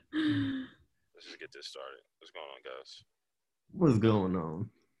just get this started. What's going on, guys? What's going on?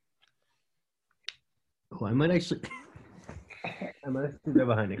 Oh, I might actually go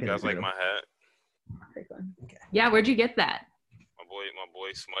behind it. You guys like my hat? Okay. Yeah, where'd you get that? My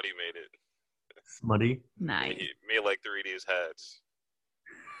boy Smutty made it. Smutty? Nice. He made like 3 of these hats.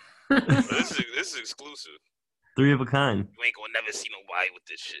 this is exclusive. 3 of a kind. You ain't gonna never see nobody with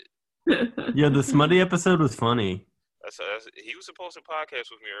this shit. Yeah, the Smutty episode was funny. He was supposed to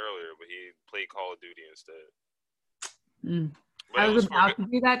podcast with me earlier, but he played Call of Duty instead. I was about to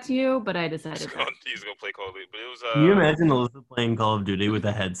do that to you, but I decided he's gonna play Call of Duty. But it was. Can you imagine Alyssa playing Call of Duty with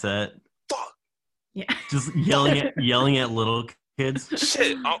a headset? Fuck. Yeah. Just yelling at little kids.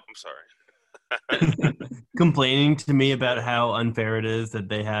 Shit. Oh, I'm sorry. Complaining to me about how unfair it is that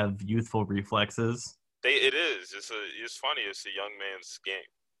they have youthful reflexes. It is. It's funny. It's a young man's game.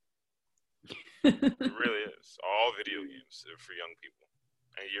 It really is. All video games are for young people,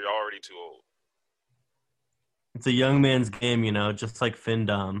 and you're already too old. It's a young man's game, just like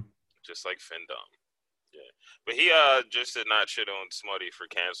Findom. Just like Findom. Yeah. But he just did not shit on Smutty for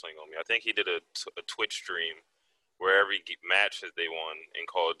canceling on me. I think he did a Twitch stream where every match that they won in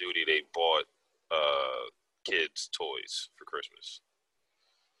Call of Duty, they bought kids toys for Christmas.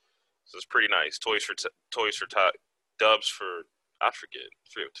 So it's pretty nice. Toys for dubs for I forget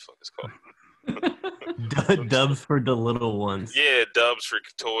what the fuck it's called. Dubs for the little ones. Yeah, dubs for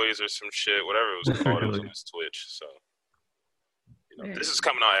toys or some shit, whatever it was called. It was on his Twitch. So this is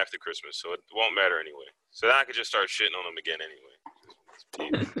coming out after Christmas, so it won't matter anyway. So then I could just start shitting on him again anyway.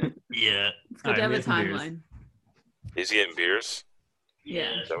 Yeah. It's good to have a timeline. Is he getting beers?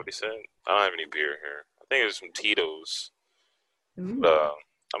 Yeah. Is that what he said? I don't have any beer here. I think it's some Tito's. I'm a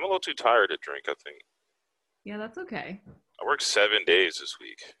little too tired to drink, I think. Yeah, that's okay. I worked 7 days this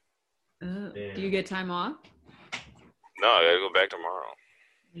week. Do you get time off? No, I gotta go back tomorrow.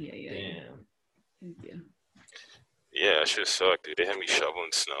 Yeah. Yeah, that shit sucked, dude. They had me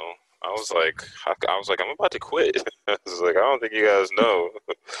shoveling snow. I was like, I'm about to quit. I was like, I don't think you guys know.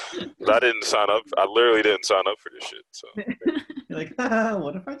 I didn't sign up. I literally didn't sign up for this shit. So you're like,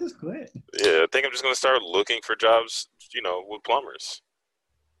 what if I just quit? Yeah, I think I'm just gonna start looking for jobs, with plumbers.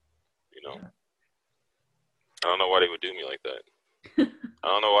 I don't know why they would do me like that. I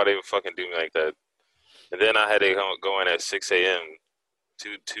don't know why they would fucking do me like that. And then I had to go in at 6 a.m.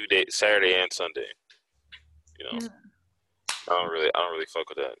 two days, Saturday and Sunday. Yeah. I don't really fuck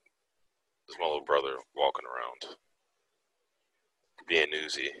with that. There's my little brother walking around, being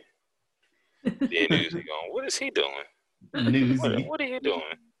newsy, going, what is he doing? Newsy. What are you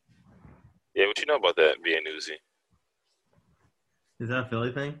doing? Yeah, what you know about that, being newsy? Is that a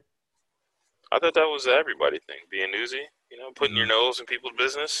Philly thing? I thought that was an everybody thing, being newsy. Putting your nose in people's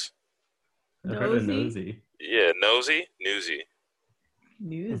business. I've heard of nosy. Yeah, nosy, newsy.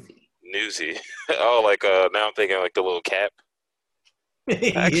 Newsy. Oh, like now I'm thinking like the little cap.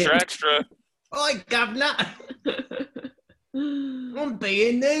 Extra. Oh, governor. I'm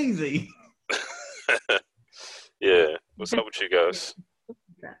being newsy. Yeah. What's up with you guys?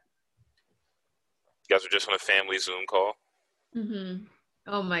 You guys were just on a family Zoom call? Mm-hmm.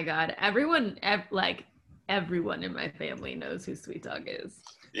 Oh my God. Everyone in my family knows who Sweet Dog is.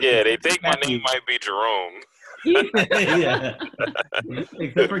 Yeah, they think my name might be Jerome. Yeah.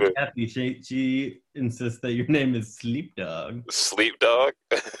 Except for Kathy. She insists that your name is Sleep Dog. Sleep Dog?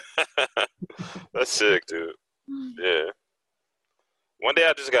 That's sick, dude. Yeah. One day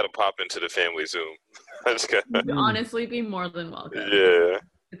I just got to pop into the family Zoom. You'd honestly be more than welcome. Yeah.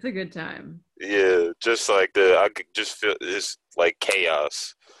 It's a good time. Yeah, just like I could just feel it's like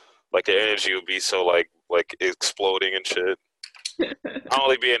chaos. Like the energy would be so like exploding and shit. I'll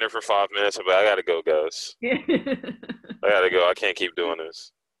only be in there for 5 minutes, but I gotta go, guys. I gotta go. I can't keep doing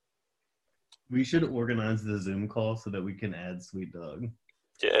this. We should organize the Zoom call so that we can add Sweet Dog.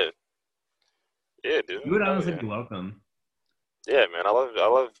 Yeah. Yeah, dude. You would honestly be welcome. Yeah, man. I love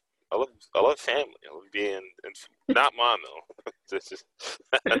family. I love being not mine though.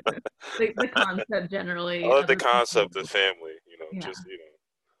 the concept generally. I love the concept of family.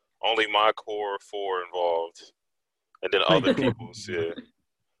 Only my core 4 involved, and then other people's. Yeah.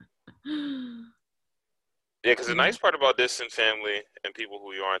 Yeah, because the nice part about distant family and people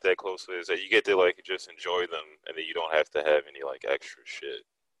who you aren't that close with is that you get to just enjoy them, and then you don't have to have any extra shit.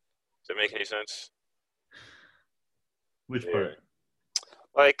 Does that make any sense? Which part?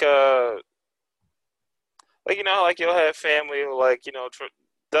 You'll have family who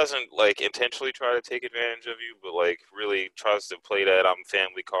doesn't intentionally try to take advantage of you, but really tries to play that I'm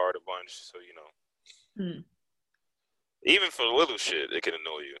family card a bunch. So even for little shit, it can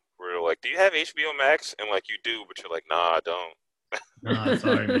annoy you. Where do you have HBO Max? And you do, but you're like, nah, I don't. No,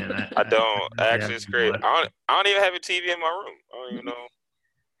 sorry, man. I don't. Actually, it's haven't great. watched I don't even have a TV in my room. I don't even know.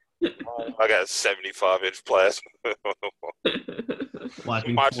 I got 75-inch plasma.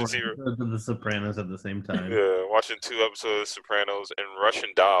 watching Watching 4 TV. episodes of The Sopranos at the same time. Yeah, watching 2 episodes of Sopranos and Russian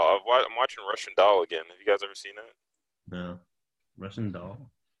Doll. I'm watching Russian Doll again. Have you guys ever seen that? No, Russian Doll.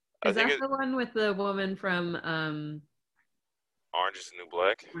 I Is think that it the one with the woman from Orange is the New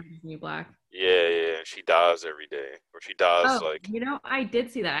Black. Orange is the New Black? Yeah. She dies every day, or she dies Oh, like I did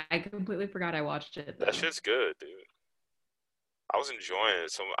see that. I completely forgot I watched it that. though. Shit's good, dude. I was enjoying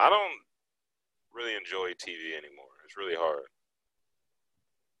it. So I don't really enjoy TV anymore. It's really hard.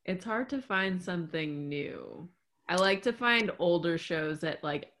 It's hard to find something new. I like to find older shows that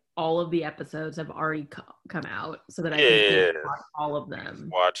like all of the episodes have already come out so that I can Yeah, watch all of them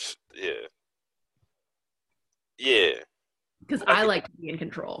watch. Yeah. because Like I like to be in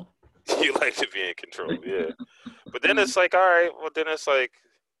control. you like to be in control, yeah. But then it's like, all right. Well, then it's like,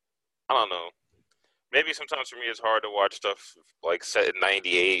 I don't know. Maybe sometimes for me it's hard to watch stuff like set in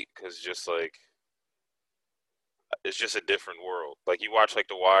 '98 because just like it's just a different world. Like you watch like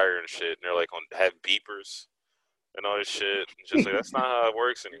The Wire and shit, and they're like on have beepers and all this shit. And just like that's not how it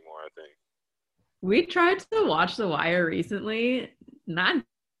works anymore. I think. We tried to watch The Wire recently. Not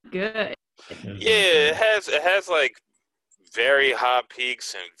good. Yeah, it has like very high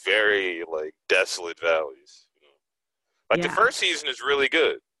peaks and very like desolate valleys. You know? Like the Yeah. first season is really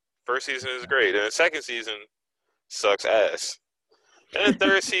good. First season is great, and the second season sucks ass. And the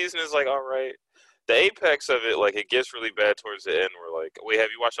third season is like all right. The apex of it, like it gets really bad towards the end. We're like, wait, have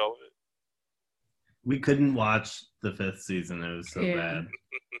you watched all of it? We couldn't watch the 5th season. It was so Yeah. bad.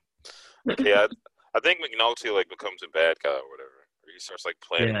 Okay, I think McNulty like becomes a bad guy or whatever. Or he starts like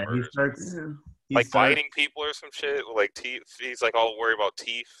planning Yeah, murders. he starts Biting people or some shit. Like teeth. He's like all worried about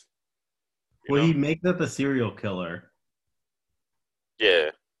teeth. Well, he makes up a serial killer.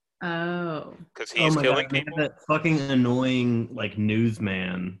 Yeah. Oh. Because he's killing God, people. that fucking annoying like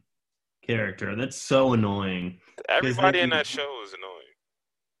newsman character. That's so annoying. Everybody in that show is annoying.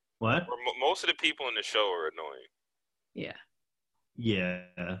 What? Or most of the people in the show are annoying. Yeah.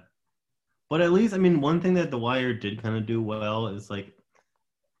 Yeah. But at least, I mean, one thing that The Wire did kind of do well is like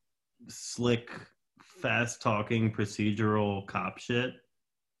slick, fast-talking procedural cop shit.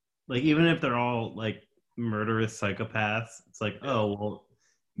 Like even if they're all like murderous psychopaths, it's like, oh well,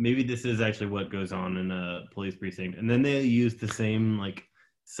 maybe this is actually what goes on in a police precinct. And then they use the same like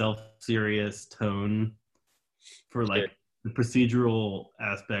self-serious tone for like the procedural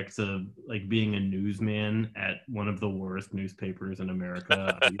aspects of like being a newsman at one of the worst newspapers in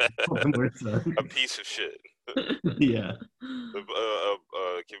America. A piece of shit. Yeah. The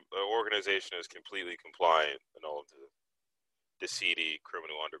organization is completely compliant in all of the seedy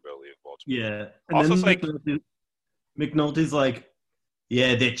criminal underbelly of Baltimore. Yeah. And also, then like McNulty's like,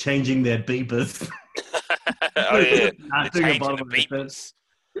 yeah, they're changing their beepers. oh yeah, Not they're doing a changing bottle the of beepers.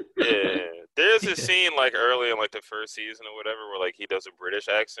 Yeah, there's a scene like early in like the first season or whatever where like he does a British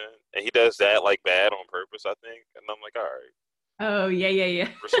accent and he does that like bad on purpose, I think. And I'm like, all right. Oh yeah.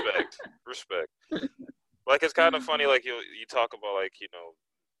 Respect. Like it's kind of funny. Like you talk about like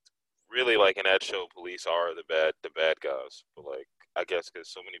really like in that show, police are the bad guys. But like I guess because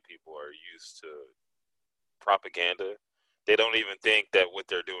so many people are used to propaganda, they don't even think that what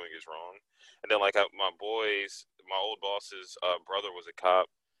they're doing is wrong. And then like my old boss's brother was a cop,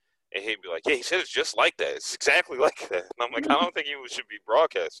 and he'd be like, "Yeah, he said it's just like that. It's exactly like that." And I'm like, I don't think you should be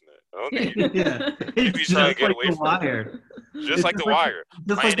broadcasting that. I don't think you'd be trying to get away from it. Just like The Wire.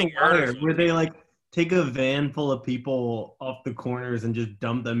 Just like The Murders Wire, where they like take a van full of people off the corners and just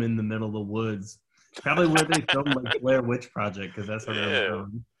dump them in the middle of the woods. Probably where they filmed like Blair Witch Project, because that's what they're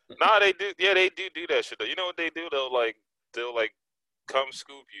filming. Nah, they do. Yeah, they do that shit. Though. You know what they do? They'll like come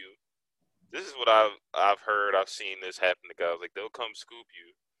scoop you. This is what I've heard. I've seen this happen to guys. Like they'll come scoop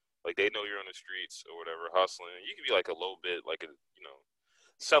you. Like they know you're on the streets or whatever, hustling. You can be like a low bit, like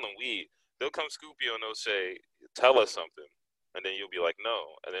selling weed. They'll come scoop you and they'll say, "Tell us something," and then you'll be like,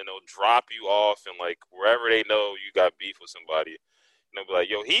 "No," and then they'll drop you off and like wherever they know you got beef with somebody. And they'll be like,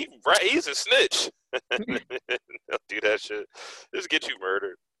 "Yo, he's a snitch." They'll do that shit. Just get you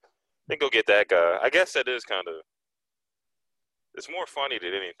murdered. Then go get that guy. I guess that is kind of. It's more funny than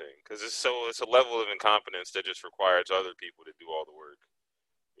anything because it's a level of incompetence that just requires other people to do all the work.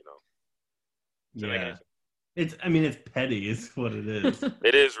 Yeah. It's petty is what it is.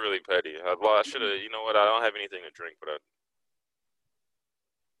 It is really petty. I should have. You know what? I don't have anything to drink, but I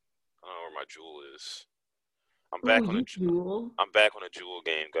don't know where my Juul is. I'm back on a Juul. I'm back on a Juul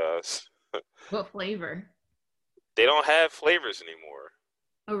game, guys. What flavor? They don't have flavors anymore.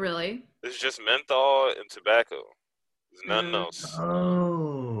 Oh, really? It's just menthol and tobacco. There's nothing else.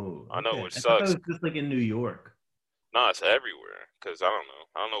 Oh, I know, okay. which I thought that sucks. was just like in New York. Nah, it's everywhere. Cause I don't know.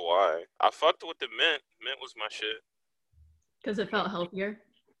 I don't know why. I fucked with the mint. Mint was my shit. Because it felt healthier.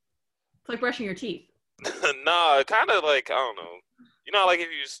 It's like brushing your teeth. Nah, kind of like I don't know. You know, like if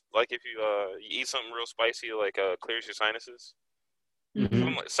you eat something real spicy, like clears your sinuses.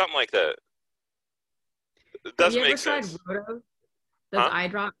 Mhm. Something like that. It Have you doesn't ever make tried sense. Rotos? Those Huh? eye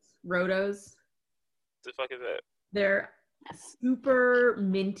drops, Rotos. What the fuck is that? They're super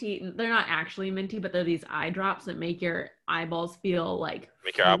minty. They're not actually minty, but they're these eye drops that make your eyeballs feel like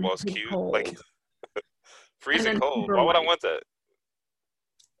Make your eyeballs freezing cute, like cold and freezing then cold. super Why would I white. want that?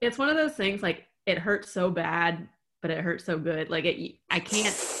 It's one of those things like it hurts so bad, but it hurts so good. Like I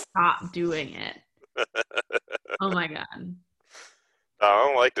can't stop doing it. Oh my god. I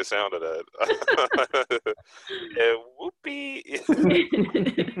don't like the sound of that. Yeah, whoopee.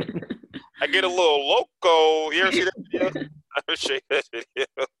 I get a little loco. You ever see that video? I ever show you that video?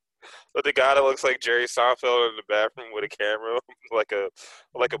 With the guy that looks like Jerry Seinfeld in the bathroom with a camera, like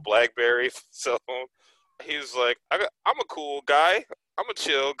a BlackBerry cell phone. He's like, I'm a cool guy. I'm a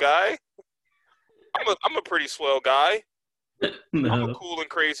chill guy. I'm a pretty swell guy. I'm a No. cool and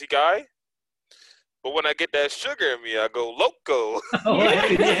crazy guy. But when I get that sugar in me, I go loco. Oh, Yeah.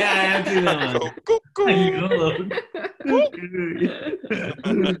 yeah, I have seen that I go one. cuckoo.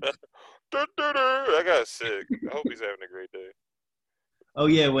 Cuckoo. I got sick. I hope he's having a great day. Oh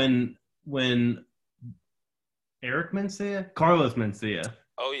yeah, when Eric Mencia, Carlos Mencia,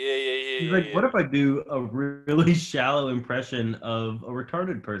 Oh yeah, yeah, he's yeah, like, yeah, "What yeah. if I do a really shallow impression of a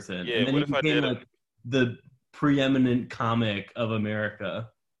retarded person?" Yeah, And then what he if I became did a like the preeminent comic of America,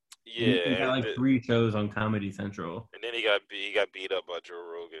 and got yeah, like 3 shows on Comedy Central. and then he got beat up by Joe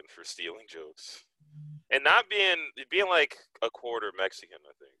Rogan for stealing jokes and not being like a quarter Mexican.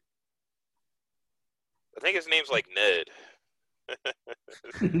 I think his name's like Ned.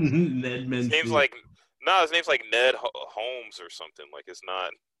 Ned His name's Mencia. like no, his name's like Ned Holmes or something. Like it's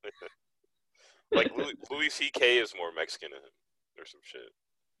not like Louis C.K. is more Mexican than him or some shit.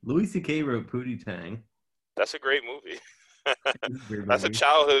 Louis C.K. wrote Pootie Tang. That's a great movie. It's a great That's a movie.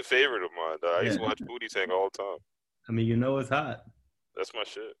 childhood favorite of mine. Though. I used Yeah, to watch Booty Tank all the time. I mean, it's hot. That's my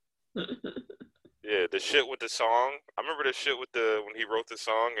shit. Yeah, the shit with the song. I remember the shit with the when he wrote the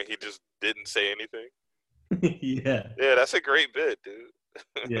song and he just didn't say anything. Yeah, Yeah, that's a great bit, dude.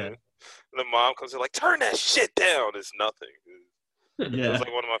 yeah, And the mom comes in like, turn that shit down. It's nothing. It was yeah,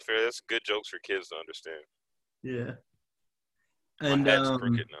 like one of my favorite. That's good jokes for kids to understand. yeah. My And head's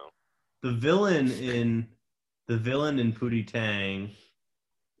crooked now. the villain in Pootie Tang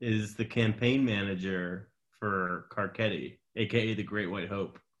is the campaign manager for Carcetti, aka the Great White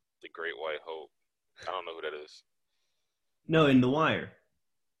Hope. The Great White Hope. I don't know who that is. No, in The Wire.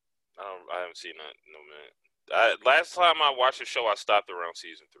 I haven't seen that in a minute. Last time I watched the show, I stopped around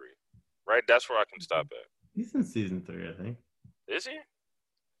season 3. Right, that's where I can stop at. He's in season 3, I think. Is he? I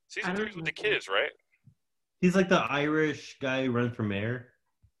Season don't 3 is with know. the kids, right? He's like the Irish guy who runs for mayor.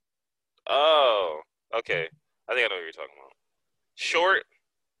 Oh, okay. I think I know what you're talking about. Short?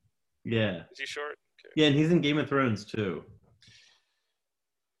 Yeah, Is he short? Okay. yeah, and he's in Game of Thrones too.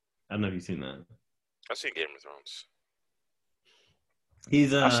 I don't know if you've seen that. I've seen Game of Thrones.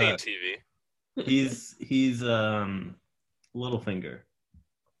 He's I've seen TV. he's Littlefinger.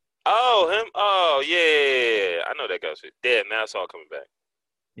 Oh, him? Oh, yeah. I know that guy's fit. Damn, now it's all coming back.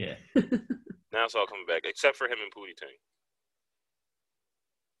 Yeah. Now it's all coming back, except for him and Pootie Tang.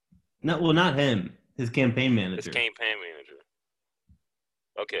 No, well, not him. His campaign His manager. campaign manager.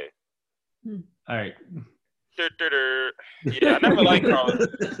 Okay. All right. Yeah, I never liked Carlos.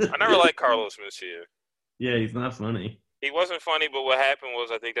 I never liked Carlos Mencia. Yeah, he's not funny. He wasn't funny, but what happened was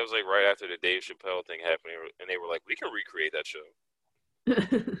I think that was like right after the Dave Chappelle thing happened, and they were like, "We can recreate that show."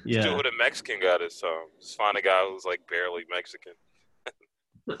 Yeah. Do what a Mexican guy this time. Just find a guy who's like barely Mexican.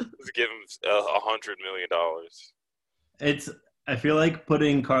 Just give him $100 million. It's. I feel like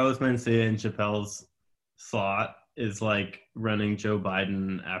putting Carlos Mencia in Chappelle's slot is like running Joe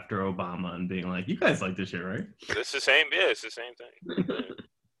Biden after Obama and being like, "You guys like this shit, right?" It's the same. Yeah, it's the same thing.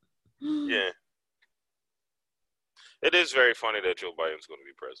 Yeah. It is very funny that Joe Biden's going to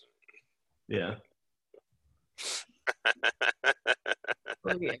be president. Yeah.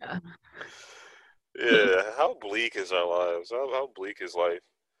 Oh, yeah. Yeah, how bleak is our lives? How bleak is life?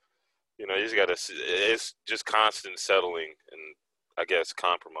 You know, you just gotta. It's just constant settling and I guess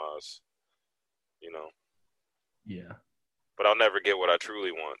compromise. You know, Yeah. but I'll never get what I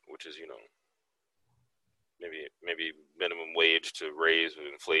truly want, which is maybe minimum wage to raise with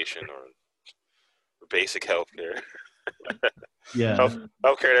inflation or basic health care. Yeah.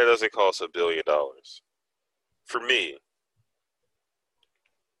 Healthcare that doesn't cost $1 billion For me.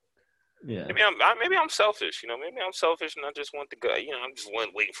 Yeah. Maybe I'm selfish, maybe I'm selfish and I just want I'm just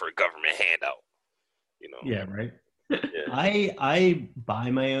waiting for a government handout, Yeah, right. Yeah. I buy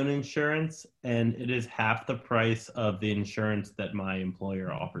my own insurance, and it is half the price of the insurance that my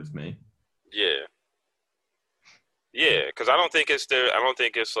employer offers me. Yeah. Yeah, because I don't think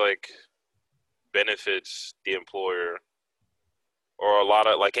it's like benefits the employer, or a lot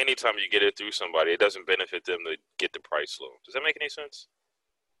of like anytime you get it through somebody, it doesn't benefit them to get the price low. Does that make any sense?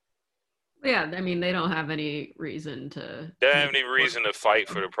 Yeah, I mean, they don't have any reason to. They don't have any reason to fight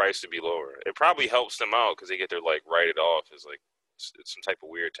for the price to be lower. It probably helps them out because they get their like write it off as like it's some type of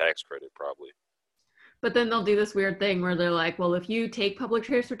weird tax credit, probably. But then they'll do this weird thing where they're like, well, if you take public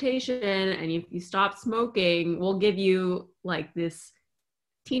transportation and if you stop smoking, we'll give you like this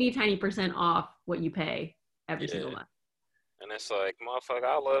teeny tiny % off what you pay every single month. And it's like, motherfucker,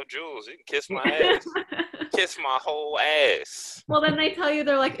 I love Jules. You can kiss my ass. Kiss my whole ass. Well, then they tell you,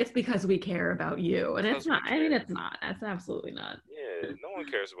 they're like, it's because we care about you. And it's not. I mean, it's not. That's absolutely not. Yeah, no one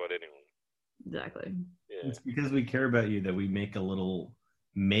cares about anyone. Exactly. Yeah. It's because we care about you that we make a little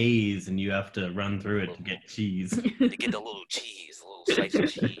maze and you have to run through it to get cheese. To get the little cheese, a little slice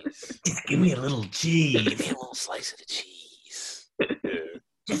of cheese. Just give me a little cheese. Give me a little slice of the cheese. Yeah.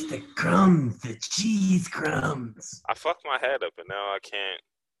 Just the crumbs, the cheese crumbs. I fucked my head up and now I can't.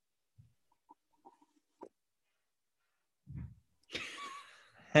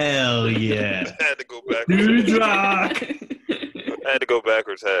 Hell yeah. I had to go backwards. I had to go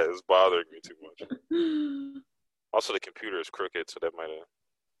backwards. It was bothering me too much. Also, the computer is crooked, so that might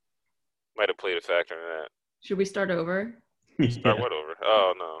have played a factor in that. Should we start over? Start what over?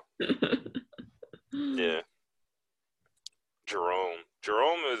 Oh, no. Yeah.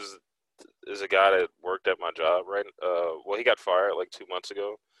 Jerome is a guy that worked at my job, right? Well, he got fired like 2 months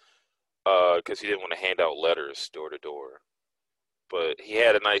ago because he didn't want to hand out letters door to door. But he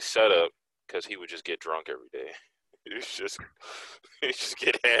had a nice setup because he would just get drunk every day. He just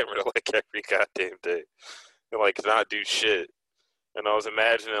get hammered like every goddamn day and like not do shit. And I was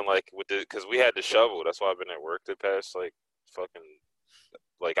imagining like because we had to shovel. That's why I've been at work the past like fucking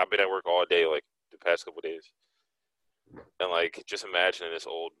like I've been at work all day like the past couple of days. And like just imagining this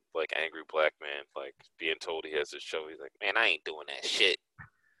old like angry black man like being told he has to shovel. He's like, man, I ain't doing that shit.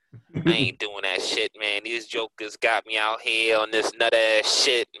 I ain't doing that shit, man. These jokers got me out here on this nut ass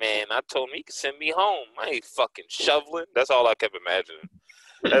shit, man. I told him he could send me home. I ain't fucking shoveling. That's all I kept imagining.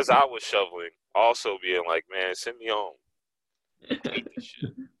 As I was shoveling, also being like, man, send me home. I hate this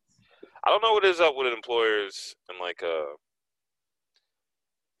shit. I don't know what is up with employers and like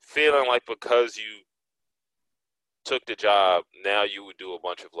feeling like because you took the job, now you would do a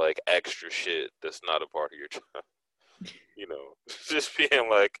bunch of like extra shit that's not a part of your job. Just being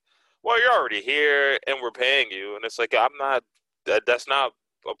like, well, you're already here and we're paying you. And it's like, I'm not, that's not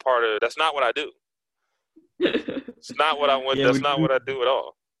a part of, that's not what I do. It's not what I want. Yeah, that's not what I do at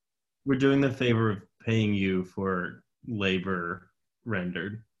all. We're doing the favor of paying you for labor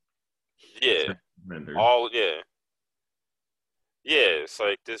rendered. Yeah. Rendered. Yeah, it's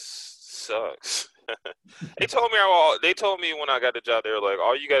like, this sucks. They told me when I got the job, they were like,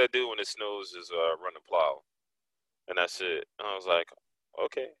 all you got to do when it snows is run a plow. And that's it. And I was like,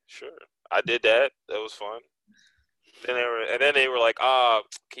 okay, sure. I did that. That was fun. Then they were like,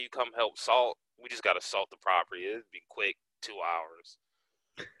 can you come help salt? We just gotta salt the property. It'd be quick, 2 hours.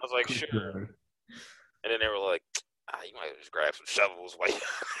 I was like, sure. And then they were like, you might just grab some shovels while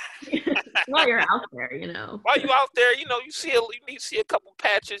you're out there, While you out there, you need to see a couple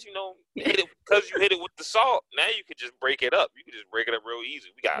patches, hit it because you hit it with the salt. Now you can just break it up. You can just break it up real easy.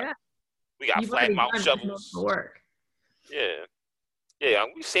 We got flat mouth shovels. Work. Yeah,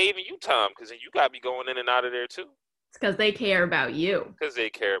 we saving you time because you got me going in and out of there too. It's because they care about you. Because they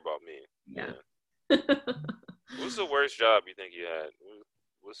care about me. Yeah. What's the worst job you think you had?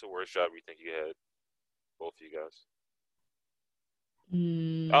 What's the worst job you think you had? Both of you guys.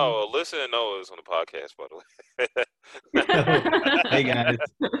 Oh, Alyssa and Noah is on the podcast, by the way. Hey guys.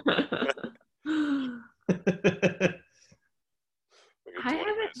 I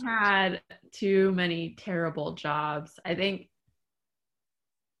haven't had too many terrible jobs. I think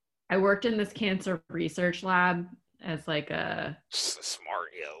I worked in this cancer research lab as like a smart,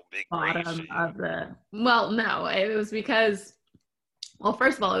 big bottom of the. Well, no, it was because. Well,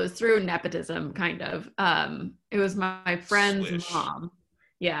 first of all, it was through nepotism, kind of. It was my friend's mom.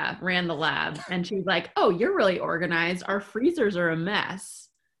 Yeah, ran the lab, and she was like, "Oh, you're really organized. Our freezers are a mess.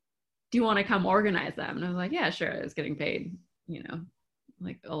 Do you want to come organize them?" And I was like, "Yeah, sure." I was getting paid,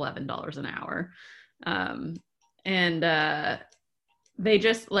 like $11 an hour, and they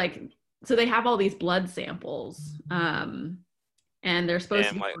just like so they have all these blood samples, and they're supposed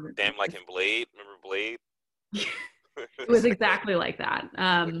to be damn, like in Blade. Remember Blade? It was exactly like that.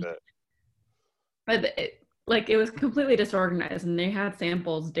 But it was completely disorganized, and they had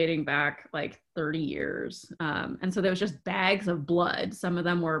samples dating back like 30 years. And so there was just bags of blood. Some of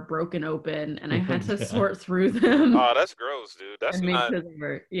them were broken open, and I had to sort through them. Oh, that's gross, dude. That's and not. Sure they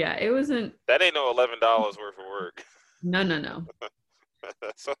were, yeah, it wasn't. That ain't no $11 worth of work. No.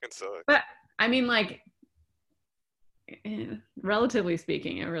 That fucking sucks. But I mean, like, relatively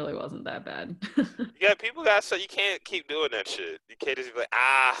speaking, it really wasn't that bad. Yeah, people got so you can't keep doing that shit. You can't just be like,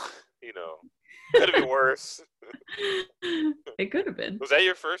 could have been worse. It could have been. Was that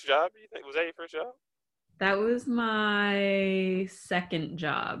your first job? You think? Was that your first job? That was my second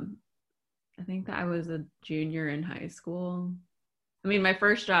job. I think that I was a junior in high school. I mean, my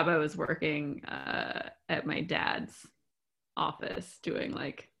first job, I was working at my dad's office doing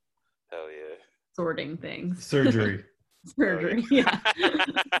like, hell yeah, sorting things. Surgery. Surgery, yeah.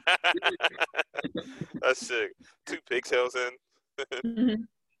 That's sick. 2 pigtails in. Mm-hmm.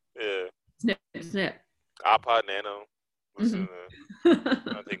 Yeah. Snip. iPod Nano. Mm-hmm.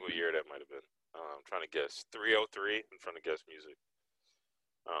 I think what year that might have been. I'm trying to guess. 303. I'm trying to guess music.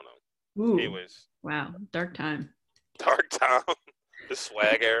 I don't know. Ooh. Anyways. Wow. Dark time. Dark time. The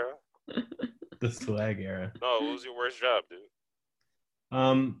swag era. The swag era. No, what was your worst job, dude?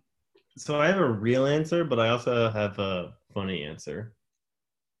 So I have a real answer, but I also have a funny answer.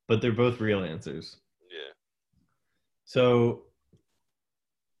 But they're both real answers. Yeah. So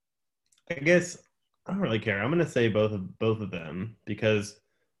I guess I don't really care. I'm gonna say both of them because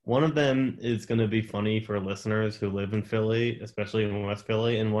one of them is gonna be funny for listeners who live in Philly, especially in West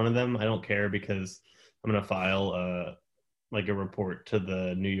Philly, and one of them I don't care because I'm gonna file a report to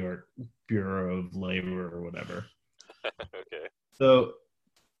the New York Bureau of Labor or whatever. Okay. So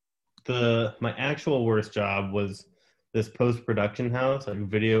my actual worst job was this post-production house, like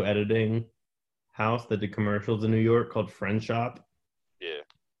video editing house that did commercials in New York called Friend Shop. Yeah.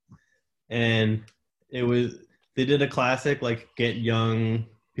 And they did a classic, like, get young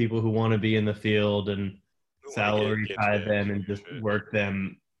people who want to be in the field and salary tie them and just work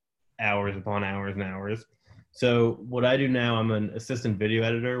them hours upon hours and hours. So what I do now, I'm an assistant video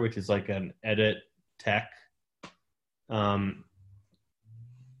editor, which is like an edit tech.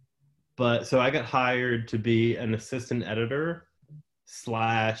 But so I got hired to be an assistant editor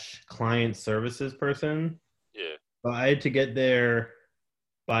 / client services person. Yeah. So I had to get there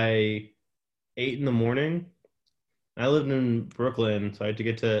by 8 a.m. I lived in Brooklyn, so I had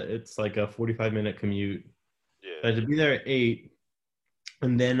to it's like a 45-minute commute. Yeah. I had to be there at 8,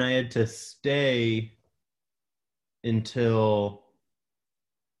 and then I had to stay until,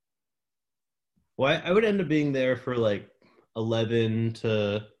 well, I would end up being there for like 11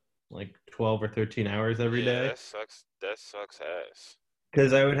 to like 12 or 13 hours every day. That sucks ass.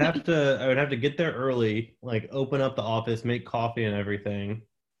 Because I would have to get there early, like open up the office, make coffee and everything.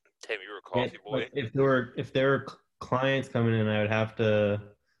 Damn, you were a coffee boy. Like, if there were clients coming in, I would have to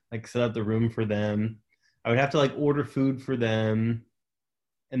like set up the room for them. I would have to like order food for them.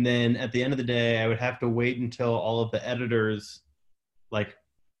 And then at the end of the day, I would have to wait until all of the editors, like,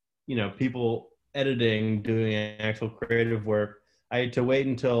 you know, people editing, doing actual creative work, I had to wait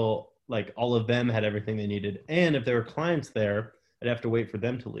until like all of them had everything they needed. And if there were clients there, I'd have to wait for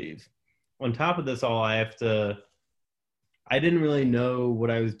them to leave. On top of this all, I didn't really know what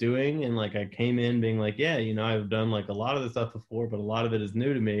I was doing. And like, I came in being like, yeah, you know, I've done like a lot of this stuff before, but a lot of it is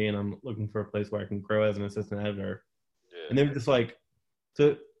new to me. And I'm looking for a place where I can grow as an assistant editor. Yeah. And they were just like,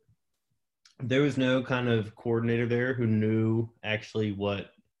 so there was no kind of coordinator there who knew actually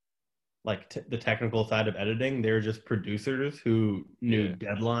what, like the technical side of editing. They were just producers who knew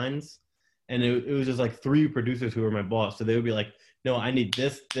deadlines. And it was just like 3 producers who were my boss. So they would be like, no, I need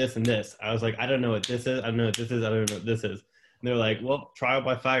this, this, and this. I was like, I don't know what this is. I don't know what this is. I don't know what this is. And they're like, well, trial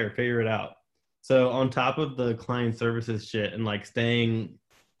by fire, figure it out. So on top of the client services shit and like staying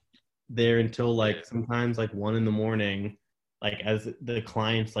there until like sometimes like 1 a.m, like as the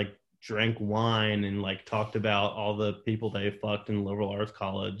clients like drank wine and like talked about all the people they fucked in liberal arts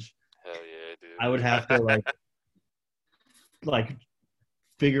college. Hell yeah, dude. I would have to like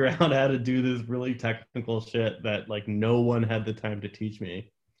figure out how to do this really technical shit that like no one had the time to teach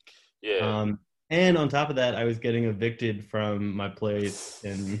me. Yeah. And on top of that, I was getting evicted from my place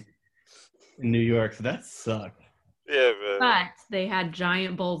in New York, so that sucked. Yeah, man. But they had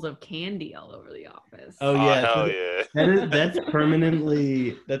giant bowls of candy all over the office. Oh yeah, hell yeah. That's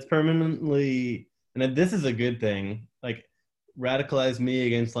permanently, and this is a good thing. Like, radicalized me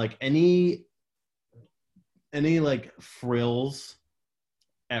against like any like frills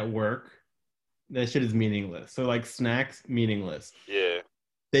at work, that shit is meaningless. So like snacks, meaningless. Yeah.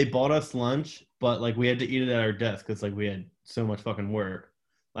 They bought us lunch, but like we had to eat it at our desk because like we had so much fucking work.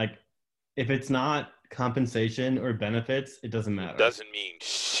 Like if it's not compensation or benefits, it doesn't matter. It doesn't mean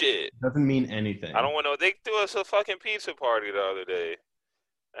shit. It doesn't mean anything. I don't want to. They threw us a fucking pizza party the other day,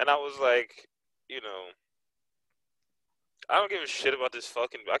 and I was like, I don't give a shit about this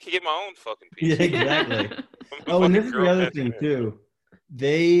fucking. I can get my own fucking pizza. Yeah, exactly. Oh, and this is the other thing too.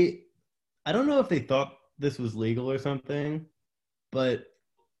 I don't know if they thought this was legal or something, but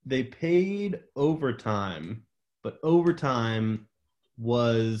they paid overtime. But overtime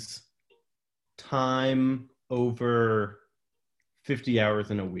was time over 50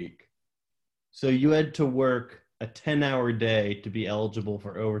 hours in a week. So you had to work a 10-hour day to be eligible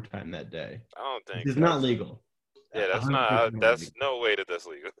for overtime that day. I don't think it's not legal. Yeah, that's not. That's no way that's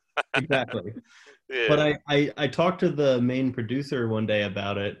legal. Exactly. Yeah. But I talked to the main producer one day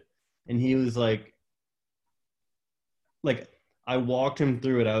about it, and he was like I walked him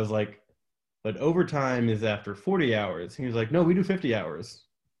through it. I was like, but overtime is after 40 hours. He was like, no, we do 50 hours.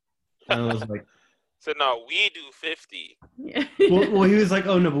 And I was like, so no, we do 50. Yeah. well, he was like,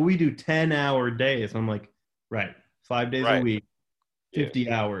 oh no, but we do 10-hour days. I'm like, right, 5 days a week, 50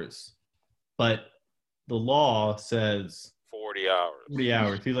 hours. But the law says 40 hours. 40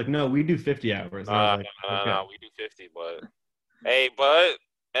 hours. He's like, no, we do 50 hours. No, we do 50, but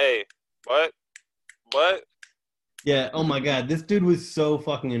but. Yeah, oh my God, this dude was so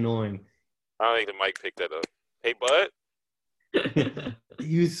fucking annoying. I don't think the mic picked that up. Hey, bud.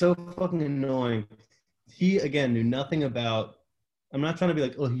 He was so fucking annoying. He, again, knew nothing about... I'm not trying to be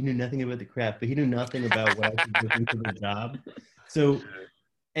like, oh, he knew nothing about the craft, but he knew nothing about what I was doing for the job. So,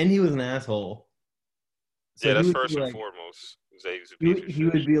 and he was an asshole. So yeah, that's first and foremost. He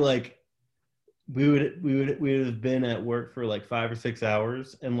would be like, we would have been at work for like 5 or 6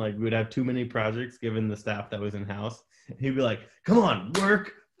 hours, and like we would have too many projects given the staff that was in house. He'd be like, come on,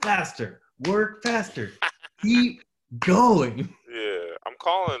 work faster, keep going. Yeah, I'm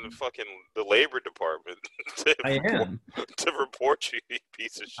calling the labor department to report you, you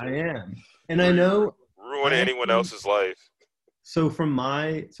piece of shit. I am, and I know ruin anyone else's life. So from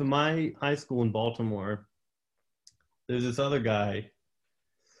my high school in Baltimore, there's this other guy.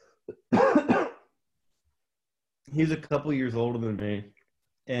 He's a couple years older than me,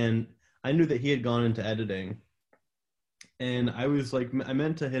 and I knew that he had gone into editing. And I was like, I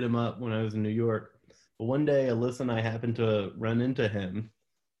meant to hit him up when I was in New York, but one day Alyssa and I happened to run into him,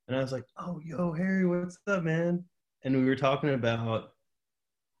 and I was like, "Oh, yo, Harry, what's up, man?" And we were talking about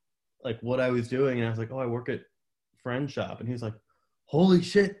like what I was doing, and I was like, "Oh, I work at Friend Shop," and he was like, "Holy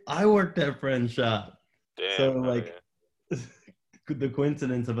shit, I worked at Friend Shop." Damn, so like, the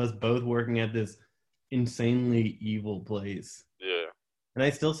coincidence of us both working at this insanely evil place. Yeah. And I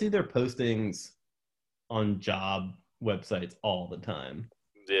still see their postings on job websites all the time.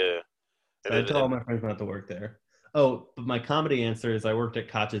 Yeah. So I tell all my friends not to work there. Oh, but my comedy answer is I worked at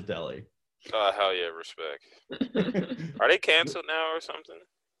Koch's Deli. Hell yeah, respect. Are they canceled now or something?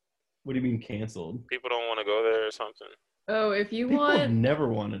 What do you mean canceled? People don't want to go there or something? Oh, if you People want... have never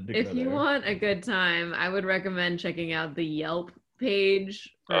wanted to go there. If you want a good time, I would recommend checking out the Yelp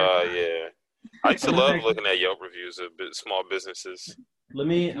page. Yeah. I used to love looking at Yelp reviews of small businesses. I'm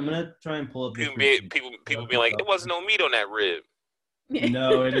gonna try and pull up. People be like, "There wasn't no meat on that rib."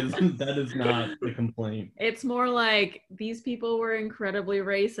 No, it isn't. That is not the complaint. It's more like these people were incredibly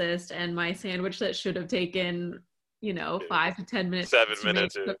racist, and my sandwich that should have taken, 5 to 10 minutes, 7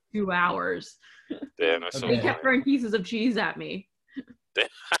 minutes, took 2 hours. Damn, that's so They kept throwing pieces of cheese at me.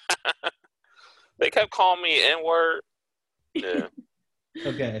 They kept calling me N-word. Yeah.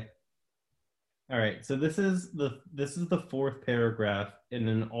 Okay. All right. So this is the fourth paragraph in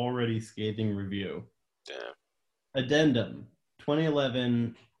an already scathing review. Damn. Addendum,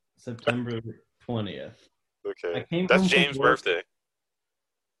 2011, September 20th. Okay. That's James' birthday.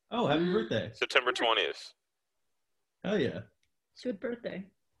 Oh, happy birthday. September 20th. Hell yeah. Good birthday.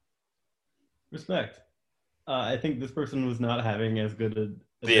 Respect. I think this person was not having as good a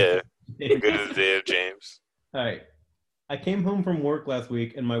good as the day of James. All right. I came home from work last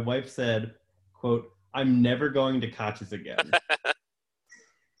week and my wife said, quote, "I'm never going to Koch's again."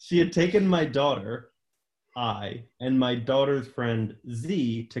 She had taken my daughter, I, and my daughter's friend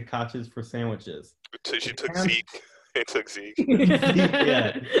Z to Koch's for sandwiches. So she took Zeke. It took Zeke.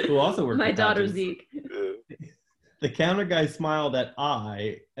 Yeah, who also worked my at daughter Koch's. Zeke. Yeah. The counter guy smiled at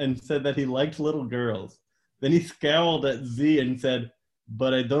I and said that he liked little girls. Then he scowled at Z and said,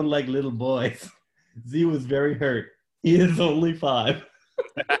 "But I don't like little boys." Z was very hurt. He is only 5.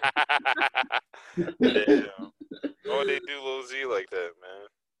 Damn. Oh, they do little Z like that, man.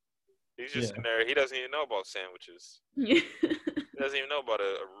 He's just in there. He doesn't even know about sandwiches. Yeah. He doesn't even know about a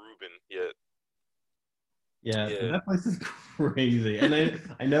Reuben yet. Yeah, that place is crazy, and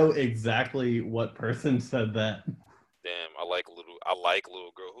I know exactly what person said that. Damn, I like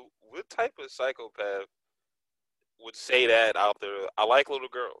little girl. What type of psychopath would say that out there? I like little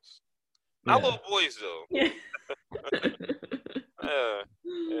girls, not little boys though. Yeah.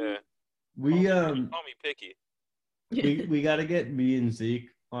 Yeah. We call me picky. we got to get me and Zeke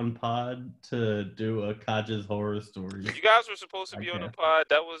on pod to do a Kaja's horror story. You guys were supposed to be on the pod.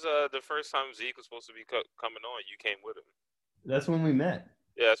 That was the first time Zeke was supposed to be coming on. You came with him. That's when we met.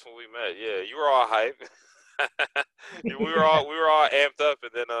 Yeah, that's when we met. Yeah, you were all hype. we were all amped up,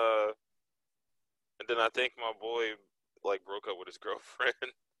 and then I think my boy like broke up with his girlfriend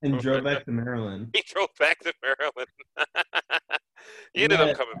and drove back to Maryland. He drove back to Maryland. He ended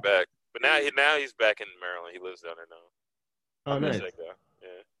up coming back, but now he's back in Maryland. He lives down there now. Oh, nice. That guy.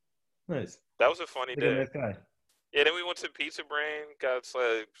 Yeah, nice. That was a funny day. Nice guy. Yeah, then we went to Pizza Brain. Got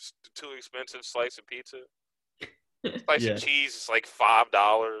like too expensive slice of pizza. Slice of cheese is like $5.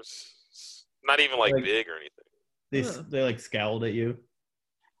 Not even like big or anything. They like scowled at you.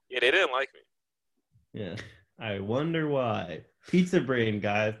 Yeah, they didn't like me. Yeah, I wonder why. Pizza Brain,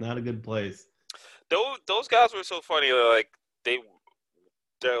 guys, not a good place. Those guys were so funny. Like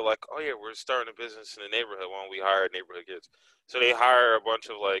they're like, oh yeah, we're starting a business in the neighborhood. Why don't we hire neighborhood kids? So they hire a bunch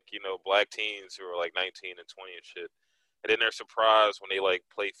of like black teens who are like 19 and 20 and shit, and then they're surprised when they like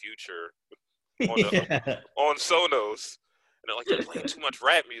play Future on Sonos. And they're like, they're playing too much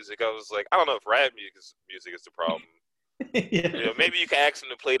rap music. I was like, I don't know if rap music is the problem. Maybe you can ask them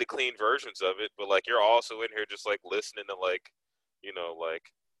to play the clean versions of it, but like you're also in here just like listening to like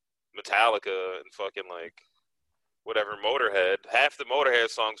Metallica and fucking like whatever Motorhead. Half the Motorhead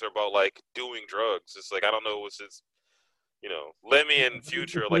songs are about like doing drugs. It's like I don't know what's this. Lemmy and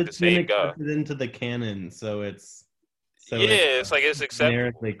Future are like the same guy. It's into the canon, so it's it's like it's acceptable.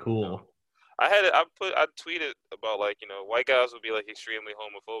 Generically cool. I tweeted about like white guys would be like extremely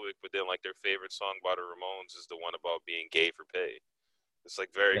homophobic, but then like their favorite song by the Ramones is the one about being gay for pay. It's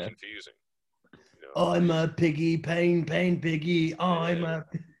like very confusing. I'm a piggy, pain, piggy. I'm a.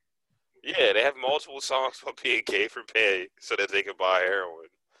 Yeah, they have multiple songs about being gay for pay so that they can buy heroin,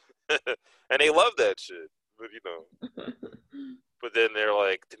 and they love that shit. But but then they're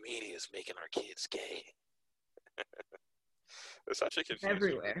like, the media is making our kids gay. It's such a confusion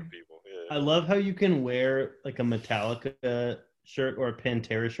everywhere. People. Yeah. I love how you can wear like a Metallica shirt or a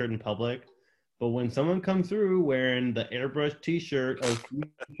Pantera shirt in public, but when someone comes through wearing the airbrush T-shirt of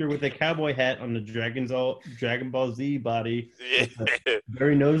Future with a cowboy hat on the Dragon Ball Z body, a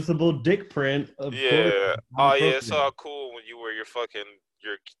very noticeable dick print. Of course, it's all cool when you wear your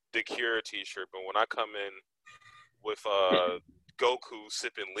The Cure T-shirt, but when I come in with Goku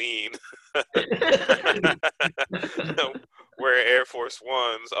sipping lean, wearing Air Force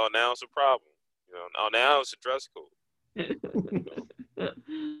Ones. Oh, now it's a problem. Oh, now it's a dress code.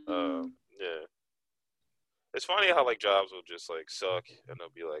 Yeah. It's funny how like jobs will just like suck, and they'll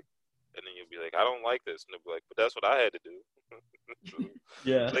be like, and then you'll be like, I don't like this, and they'll be like, but that's what I had to do.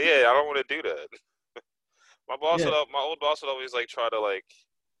 Yeah. So, yeah, I don't want to do that. My old boss would always like try to like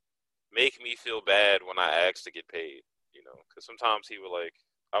make me feel bad when I asked to get paid. Because sometimes he would like,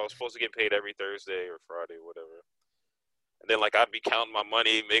 I was supposed to get paid every Thursday or Friday or whatever. And then like I'd be counting my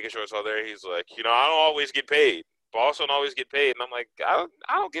money, making sure it's all there. He's like, I don't always get paid. Boss don't always get paid. And I'm like, I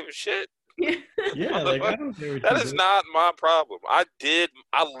don't give a shit. Yeah, like I don't care. That is not my problem. I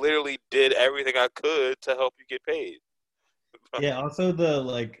literally did everything I could to help you get paid. Yeah, also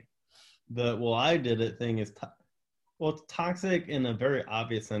I did it thing is it's toxic in a very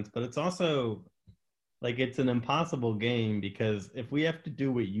obvious sense, but it's also like it's an impossible game because if we have to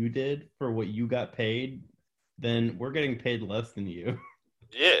do what you did for what you got paid, then we're getting paid less than you.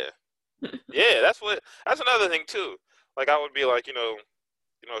 Yeah. Yeah, that's another thing too. Like I would be like,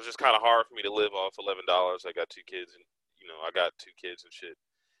 it's just kind of hard for me to live off $11. I got 2 kids and I got 2 kids and shit.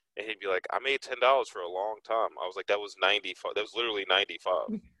 And he'd be like, I made $10 for a long time. I was like, that was 95. That was literally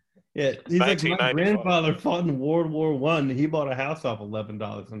 95. Yeah, he's like, my grandfather fought in World War I. He bought a house off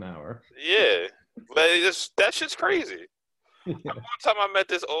 $11 an hour. Yeah. That shit's crazy. Yeah. One time I met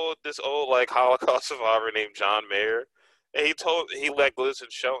this old like Holocaust survivor named John Mayer, and he like lives in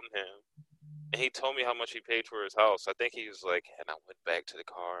Cheltenham, and he told me how much he paid for his house. I think he was like, and I went back to the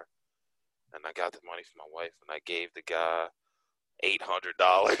car, and I got the money from my wife, and I gave the guy $800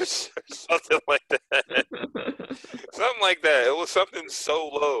 or something like that. Something like that. It was something so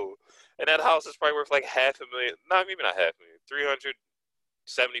low, and that house is probably worth like $500,000. Not maybe not $500,000.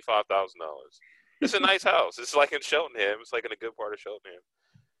 $375,000. It's a nice house. It's like in Cheltenham. It's like in a good part of Cheltenham.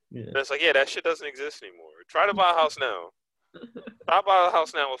 Yeah. And it's like, yeah, that shit doesn't exist anymore. Try to buy a house now. Try to buy a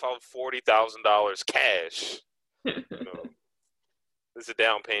house now without $40,000 cash. You know, it's a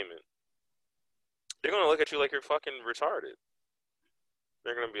down payment. They're gonna look at you like you're fucking retarded.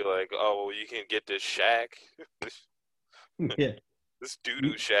 They're gonna be like, "Oh, well, you can get this shack, Yeah. this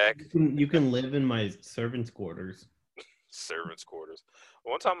doo-doo shack, You can live in my servants' quarters. servants' quarters."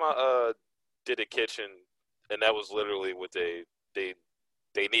 One time, I did a kitchen, and that was literally what they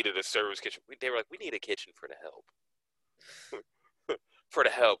needed a service kitchen. They were like, "We need a kitchen for the help, for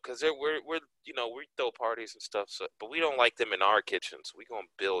the help, because we're we throw parties and stuff, so, but we don't like them in our kitchens. We gonna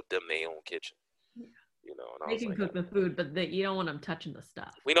build them their own kitchen." And I They was can like, cook the food, but you don't want them touching the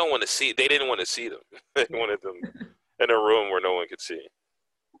stuff. we don't want to see. They didn't want to see them. They wanted them in a room where no one could see.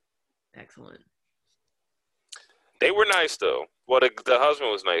 Excellent. They were nice though. Well, the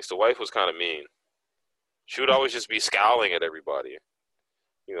husband was nice. The wife was kind of mean. She would always just be scowling at everybody.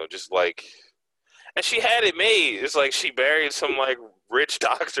 Just like, and she had it made. It's like she married some like rich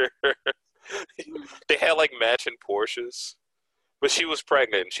doctor. They had like matching Porsches, but she was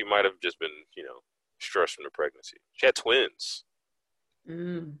pregnant. And she might have just been, stressed from the pregnancy. She had twins.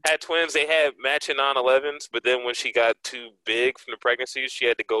 Had twins. They had matching 911s, but then when she got too big from the pregnancy, she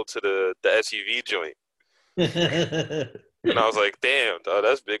had to go to the SUV joint. And I was like, damn, dog,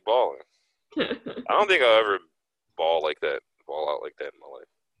 that's big balling. I don't think I'll ever ball out like that in my life.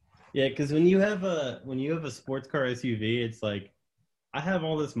 Yeah, because when you have a sports car SUV, it's like, I have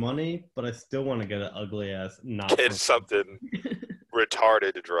all this money, but I still want to get an ugly ass Get something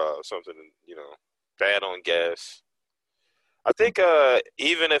retarded to drive, something bad on gas. I think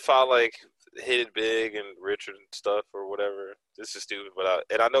even if I like hit it big and rich and stuff or whatever, this is stupid, but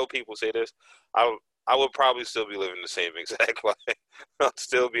I know people say this, I would probably still be living the same exact life. I'd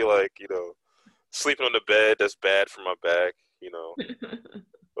still be like, sleeping on the bed that's bad for my back,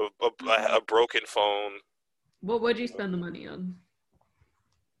 a broken phone. What would you spend the money on?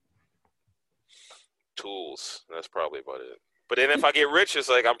 Tools. That's probably about it. But then if I get rich, it's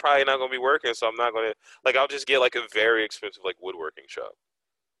like I'm probably not gonna be working, so I'm not gonna I'll just get like a very expensive like woodworking shop,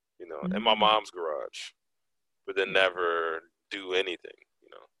 in my mom's garage, but then never do anything,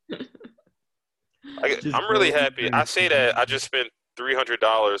 I'm really happy. I say that I just spent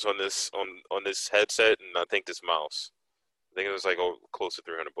 $300 on this headset and I think this mouse. I think it was like close to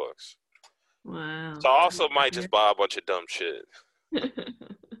 $300. Wow. So I also might just buy a bunch of dumb shit.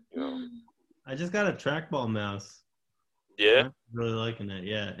 I just got a trackball mouse. Yeah. I'm really liking it.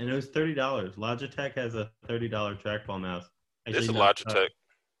 Yeah, and it was $30. Logitech has a $30 trackball mouse. This is Logitech.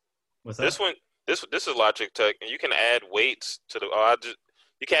 What's that? This one, this is Logitech, and you can add weights to the.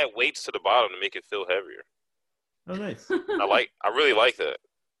 You can add weights to the bottom to make it feel heavier. Oh, nice. I really like that.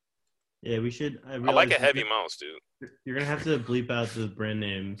 Yeah, we should. I like a heavy mouse, dude. You're gonna have to bleep out the brand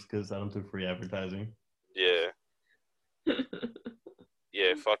names because I don't do free advertising. Yeah.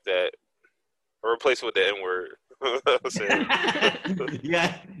 Yeah, fuck that. Or replace it with the N word.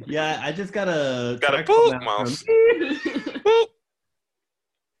 yeah. I just got a boop mouse.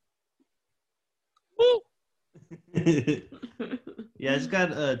 Boop. Boop. Yeah, I just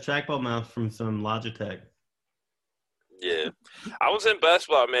got a trackball mouse from some Logitech. Yeah, I was in Best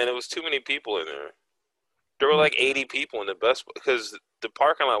Buy, man. It was too many people in there. There were like 80 people in the Best Buy because the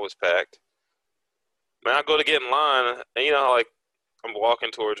parking lot was packed. Man, I go to get in line, and like I'm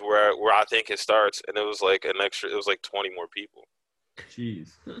walking towards where I think it starts, and it was like it was like 20 more people.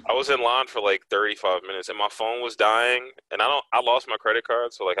 Jeez. I was in line for like 35 minutes, and my phone was dying, and I lost my credit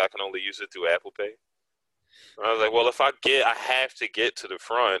card, so like I can only use it through Apple Pay. And I was like, well, if I have to get to the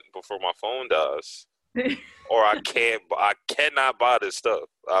front before my phone dies, or I cannot buy this stuff.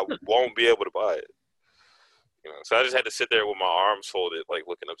 I won't be able to buy it. So I just had to sit there with my arms folded, like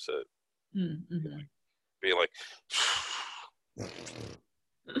looking upset, being like,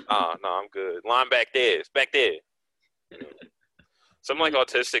 no, I'm good. Line back there. It's back there. Some like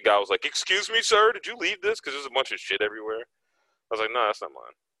autistic guy was like, excuse me, sir, did you leave this? Because there's a bunch of shit everywhere. I was like, no, that's not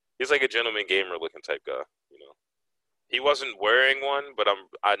mine. He's like a gentleman gamer looking type guy, He wasn't wearing one, but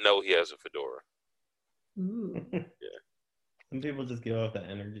I know he has a fedora. Ooh. Yeah. Some people just give off that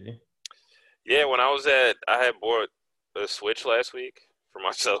energy. Yeah, when I had bought a Switch last week for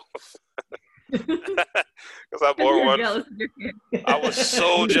myself. Because I bought one. I was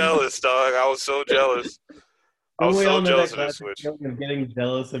so jealous, dog. I was so jealous. I was so jealous of the Switch. Of getting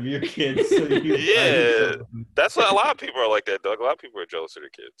jealous of your kids. So That's what a lot of people are like that, dog. A lot of people are jealous of their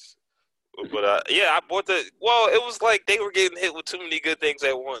kids. But I bought it was like they were getting hit with too many good things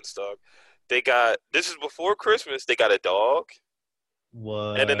at once, dog. This is before Christmas, they got a dog.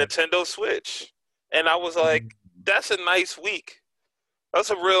 What? And a Nintendo Switch. And I was like, that's a nice week. That's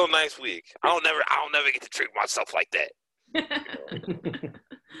a real nice week. I don't never get to treat myself like that.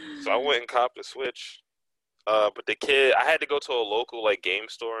 So I went and copped a Switch. But the kid, I had to go to a local like game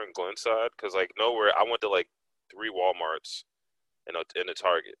store in Glenside because like nowhere. I went to like 3 WalMarts and a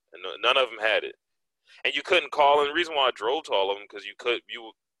Target, and none of them had it. And you couldn't call. And the reason why I drove to all of them because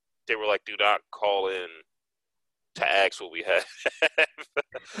they were like, do not call in to ask what we have.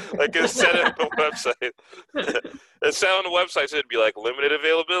 Like it said on the website. It said on the website, so it'd be like limited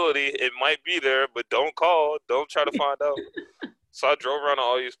availability. It might be there, but don't call. Don't try to find out. So I drove around to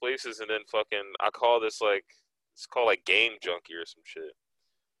all these places, and then I called this like, it's called like Game Junkie or some shit.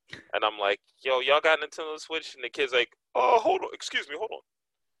 And I'm like, yo, y'all got Nintendo Switch? And the kid's like, oh, hold on, excuse me, hold on.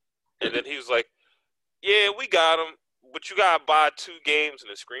 And then he was like, yeah, we got them, but you gotta buy 2 games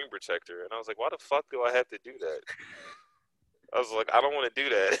and a screen protector. And I was like, why the fuck do I have to do that? I was like, I don't want to do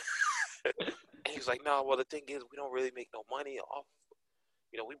that. And he was like, no, well, the thing is, we don't really make no money off.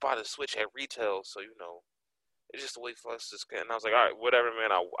 We bought a Switch at retail, so it's just a way for us to spend. And I was like, all right, whatever,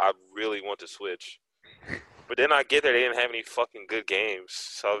 man. I really want to Switch. But then I get there, they didn't have any fucking good games.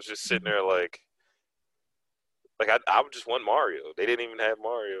 So I was just sitting there like I would just want Mario. They didn't even have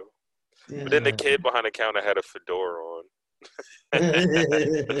Mario. Yeah. But then the kid behind the counter had a fedora on.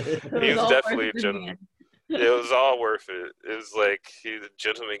 He was definitely a gentleman. Yeah, it was all worth it. It was like he's a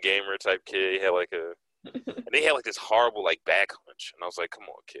gentleman gamer type kid. He had and he had like this horrible like back hunch, and I was like, "Come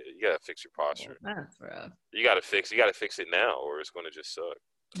on, kid, you gotta fix your posture. That's rough. You gotta fix it now, or it's gonna just suck."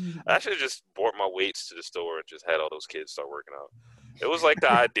 Mm-hmm. I should have just brought my weights to the store and just had all those kids start working out. It was like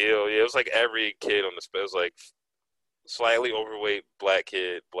the ideal. Yeah, it was like every kid on the it was like slightly overweight black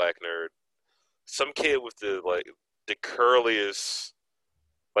kid, black nerd, some kid with the curliest,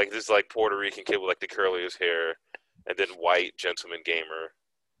 like this like Puerto Rican kid with like the curliest hair, and then white gentleman gamer,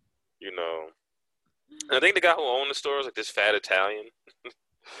 And I think the guy who owned the store was like this fat Italian.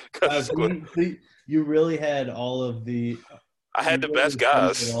 You really had all of the. I had the best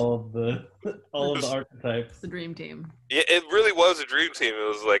guys. All of the archetypes. The dream team. Yeah, it really was a dream team. It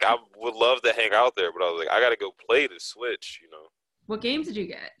was like I would love to hang out there, but I was like, I got to go play the Switch. What games did you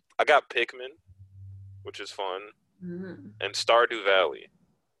get? I got Pikmin, which is fun, and Stardew Valley,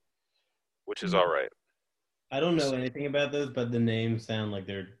 which is all right. I don't know anything about those, but the names sound like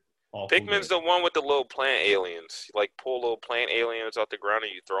they're awful. Pikmin's the one with the little plant aliens. You like pull little plant aliens out the ground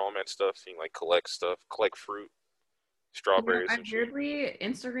and you throw them at stuff and you like collect fruit, strawberries. Weirdly,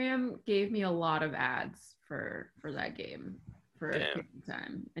 Instagram gave me a lot of ads for that game for a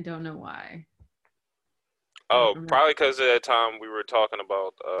time. I don't know why. Oh, probably because at that time we were talking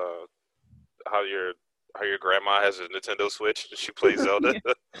about how your grandma has a Nintendo Switch and she plays Zelda.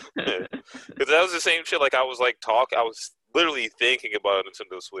 Because that was the same shit. Like I was literally thinking about a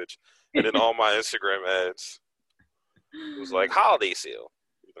Nintendo Switch, and then all my Instagram ads was like holiday sale.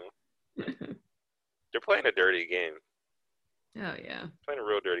 They're playing a dirty game. Oh yeah, playing a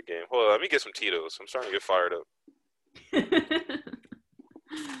real dirty game. Hold on, let me get some Tito's. I'm starting to get fired up. You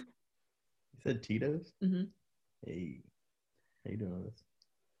said Tito's? Mm-hmm. Hey, how you doing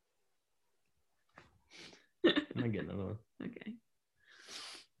this? I might get another one. Okay.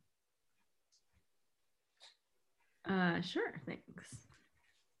 Sure, thanks.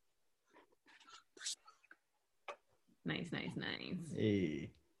 Nice.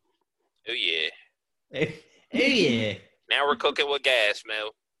 Hey. Oh yeah. Hey yeah. Now we're cooking with gas,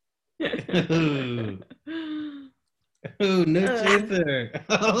 Mel. Oh, no chaser.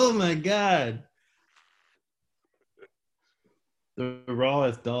 Oh my god. The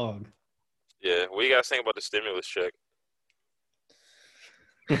rawest dog. Yeah, what you guys think about the stimulus check?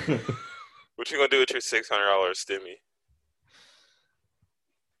 What you gonna do with your $600 stimmy?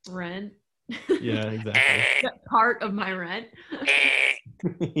 Rent. Yeah, exactly. Part of my rent. Yeah.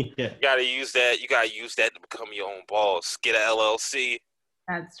 You gotta use that to become your own boss. Get an LLC.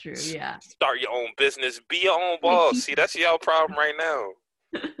 That's true, yeah. Start your own business. Be your own boss. See, that's y'all problem right now.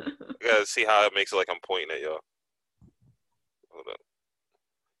 You gotta see how it makes it like I'm pointing at y'all. Hold up.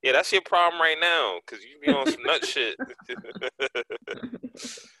 Yeah, that's your problem right now, because you be on some nut shit.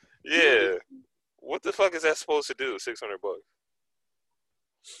 Yeah. What the fuck is that supposed to do? $600?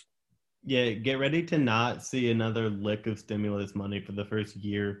 Yeah, get ready to not see another lick of stimulus money for the first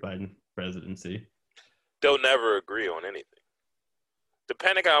year of Biden presidency. They'll never agree on anything. The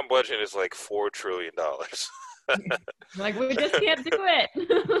Pentagon budget is like $4 trillion. Like, we just can't do it.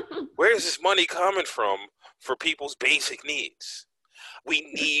 Where is this money coming from for people's basic needs? We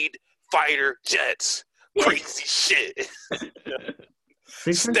need fighter jets. Crazy shit.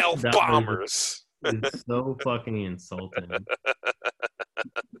 Stealth bombers. It's so fucking insulting.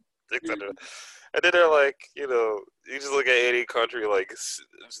 And then they're like, you just look at any country like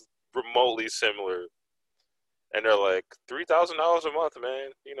remotely similar, and they're like $3,000 a month,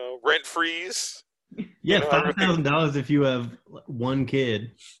 man. Rent freeze. Yeah, $5,000 if you have one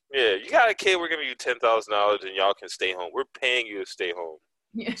kid. Yeah, you got a kid, we're giving you $10,000 and y'all can stay home. We're paying you to stay home.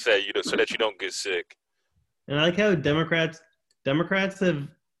 Yeah. So that you don't get sick. And I like how Democrats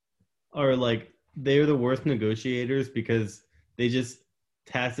are like, they're the worst negotiators because they just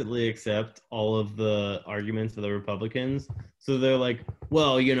tacitly accept all of the arguments of the Republicans. So they're like,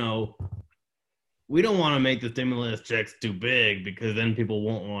 well, we don't want to make the stimulus checks too big because then people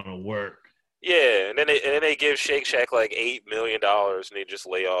won't want to work. Yeah, and then they give Shake Shack like $8 million and they just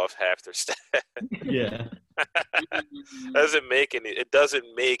lay off half their staff. Yeah. It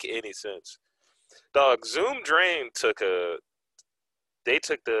doesn't make any sense. Dog, Zoom Drain took the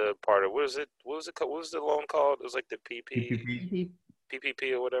part of what was the loan called? It was like the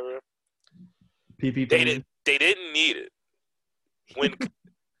PPP or whatever. PPP. They didn't need it when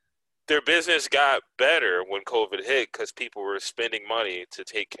their business got better when COVID hit because people were spending money to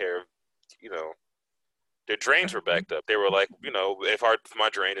take care of, their drains were backed up. They were like, if my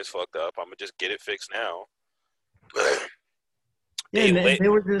drain is fucked up, I'm gonna just get it fixed now. They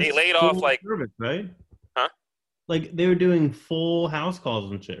laid off like service, right? Huh? Like they were doing full house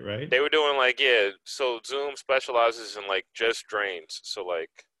calls and shit, right? They were doing so Zoom specializes in like just drains. So like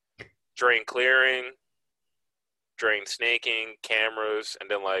drain clearing, drain snaking, cameras, and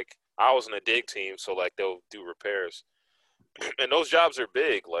then like I was in a dig team, so like they'll do repairs. And those jobs are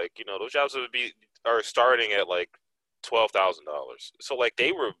big. Like, those jobs are starting at like $12,000. So like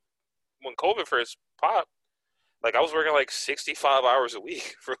they were, when COVID first popped, like I was working like 65 hours a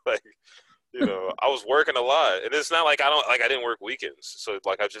week for like, I was working a lot. And it's not like I didn't work weekends. So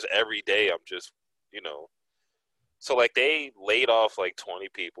like every day I'm just, so like they laid off like 20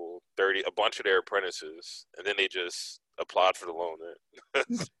 people, 30, a bunch of their apprentices, and then they just applied for the loan.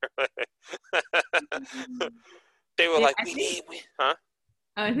 They were like, huh?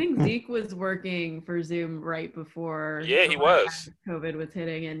 I think Zeke was working for Zoom right before. Yeah, he was. COVID was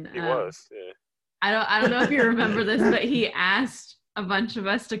hitting, and he was. Yeah. I don't know if you remember this, but he asked a bunch of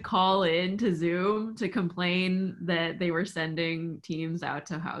us to call in to Zoom to complain that they were sending teams out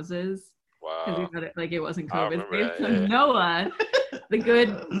to houses. Wow. Because we thought it wasn't COVID. That, yeah. Noah, the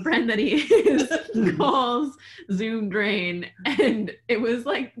good friend that he is, calls Zoom Drain, and it was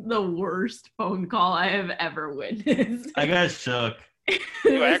like the worst phone call I have ever witnessed. I got shook.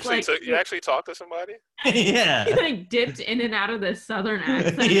 You actually talked to somebody? Yeah. He like dipped in and out of the southern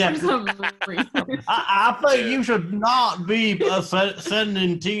accent for some reason. I think you should not be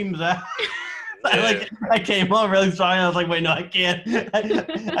sending teams out. Yeah. I came on really strong. I was like, wait, no, I can't.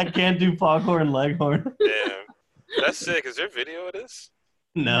 I can't do Foghorn Leghorn. Damn. That's sick. Is there video of this?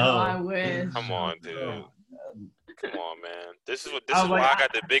 No. I wish. Come on, dude. Come on, man. This is why I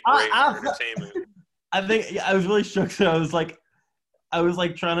got the big brain for entertainment. I think I was really shook. So I was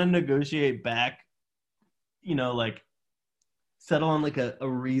like trying to negotiate back, like settle on like a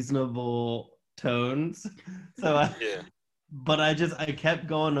reasonable tones. So But I kept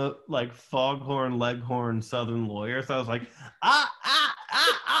going to like Foghorn Leghorn Southern lawyer. So I was like, I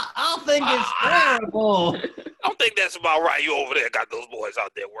think it's terrible. I don't think that's about right. You over there got those boys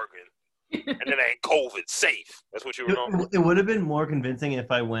out there working, and it ain't COVID safe. That's what you were on. It would have been more convincing if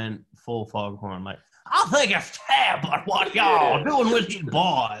I went full Foghorn. Like, I think it's terrible what y'all doing with these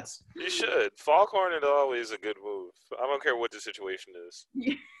boys. You should. Foghorn is always a good move. I don't care what the situation is.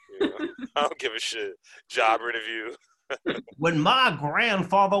 I don't give a shit. Job interview. When my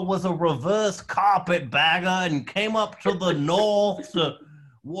grandfather was a reverse carpetbagger and came up to the north to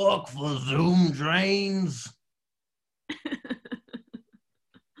work for Zoom Drains. I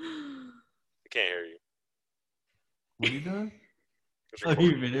can't hear you. What are you doing? Are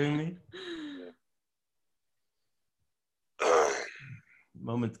you videoing me? Yeah.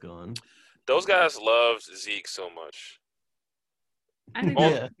 Moment's gone. Those guys loved Zeke so much. I think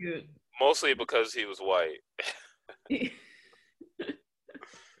that's cute. Mostly because he was white.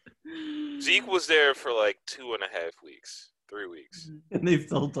 Zeke was there for like 2.5 weeks, 3 weeks. And they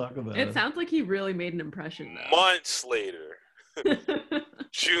still talk about it. It sounds like he really made an impression, though. Months later,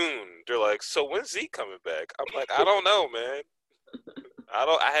 June, they're like, so when's Zeke coming back? I'm like, I don't know, man.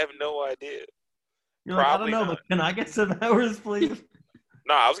 I have no idea. You're like, I don't know, but can I get some hours, please?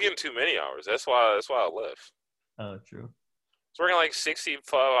 No, I was getting too many hours. That's why I left. Oh, true. I was working like 60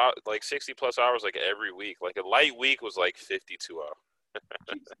 plus hours like every week. Like a light week was like 52 hours.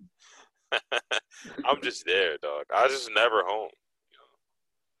 I'm just there, dog. I was just never home,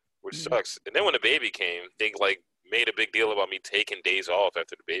 which sucks. And then when the baby came, they like made a big deal about me taking days off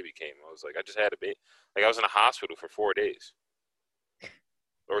after the baby came. I was like, I just had a baby. Like I was in a hospital for 4 days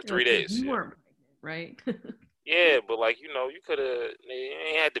or 3 days. You Yeah. weren't pregnant, right? Yeah, but like you could have. You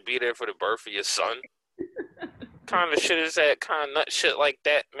ain't had to be there for the birth of your son. Kind of shit is that? Kind of nut shit like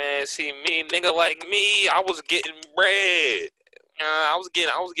that, man. See me, nigga like me, I was getting bread. I was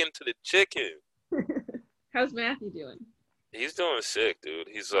getting to the chicken. How's Matthew doing? He's doing sick, dude.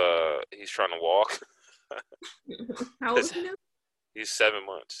 He's trying to walk. How old is he now? He's 7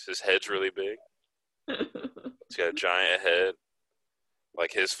 months. His head's really big. He's got a giant head,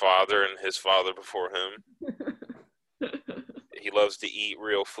 like his father and his father before him. He loves to eat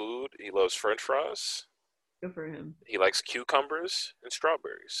real food. He loves French fries. Good for him. He likes cucumbers and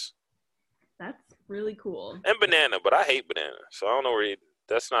strawberries. That's really cool. And banana, but I hate banana, so I don't know where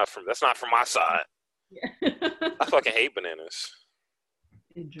that's not from my side. Yeah. I fucking hate bananas.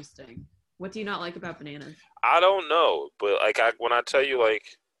 Interesting. What do you not like about bananas? I don't know, but like when I tell you, like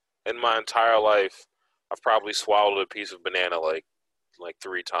in my entire life, I've probably swallowed a piece of banana like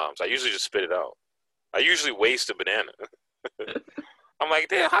 3 times. I usually just spit it out. I usually waste a banana. I'm like,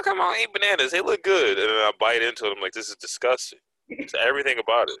 damn, how come I don't eat bananas? They look good, and then I bite into it. I'm like, this is disgusting. It's everything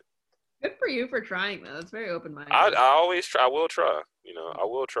about it. Good for you for trying though. It's very open-minded. I always try. I will try. I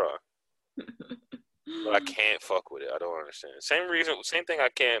will try. But I can't fuck with it. I don't understand. Same thing I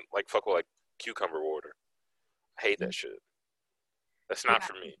can't like fuck with like cucumber water. I hate that shit. That's not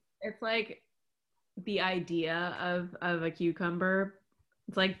for me. It's like the idea of a cucumber.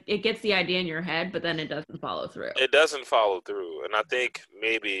 It's like it gets the idea in your head, but then it doesn't follow through. It doesn't follow through, and I think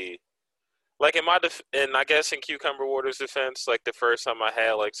maybe like and I guess in cucumber water's defense, like the first time I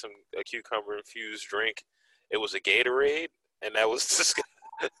had like a cucumber infused drink, it was a Gatorade, and that was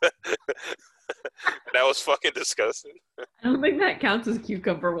that was fucking disgusting. I don't think that counts as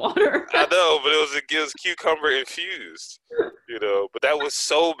cucumber water. I know, but it was cucumber infused, But that was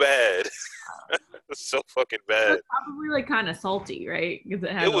so bad. It was so fucking bad. It's probably like kind of salty, right? Because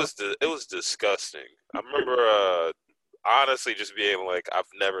it was disgusting. I remember honestly just being like, I've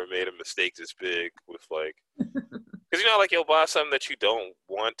never made a mistake this big with like, because like you'll buy something that you don't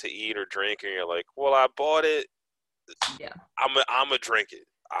want to eat or drink, and you're like, well, I bought it. Yeah, I'm a drink it.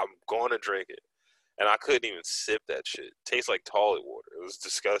 I'm going to drink it. And I couldn't even sip that shit. It tastes like toilet water. It was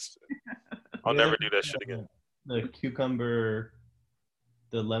disgusting. I'll never do that shit again. The cucumber,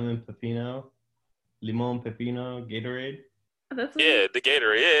 the lemon limon pepino Gatorade. The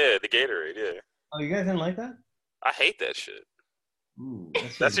Gatorade. Yeah, the Gatorade. Yeah. Oh, you guys didn't like that? I hate that shit. Ooh,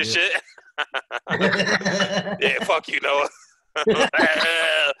 that's your shit? Yeah, fuck you, Noah.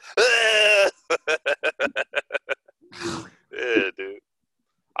 Yeah, dude.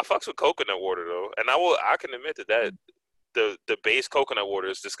 I fucks with coconut water though, and I can admit that the base coconut water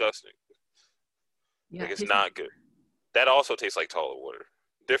is disgusting. Yeah, like it's not good. That also tastes like toilet water.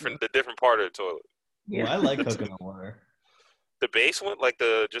 The different part of the toilet. Yeah, well, I like coconut water. The base one, like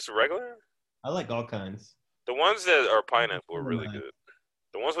the just regular. I like all kinds. The ones that are pineapple are really good.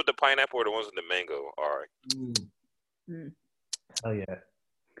 The ones with the pineapple or the ones with the mango are. Oh yeah.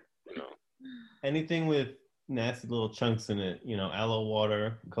 Anything with nasty little chunks in it, aloe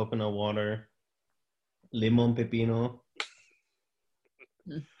water, coconut water, limon pepino.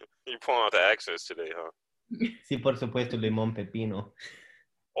 You're pulling out the accents today, huh? Sí, por supuesto, limon pepino.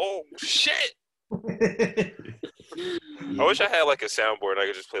 Oh shit! I wish I had like a soundboard and I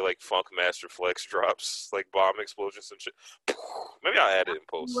could just play like Funk Master Flex drops, like bomb explosions and shit. Maybe I'll add it in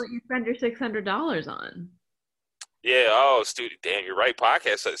post. What you spend your $600 on? Yeah. Oh, dude, damn, you're right.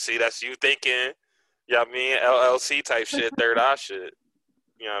 Podcast. See, that's you thinking. You know what I mean? LLC type shit, third eye shit.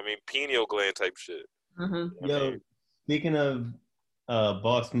 You know what I mean? Pineal gland type shit. Yo, speaking of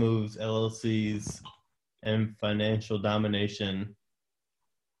boss moves, LLCs, and financial domination,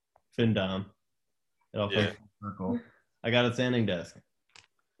 FinDom. It all comes full circle. I got a standing desk.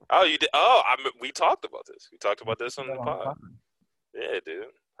 Oh, you did? Oh, we talked about this. We talked about this on the pod. Yeah, dude.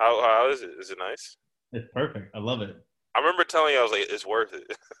 How is it? Is it nice? It's perfect. I love it. I remember telling you, I was like, it's worth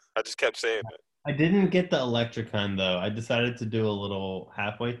it. I just kept saying it. I didn't get the electric kind, though. I decided to do a little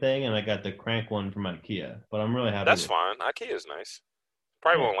halfway thing, and I got the crank one from IKEA. But I'm really happy. That's fine. IKEA is nice.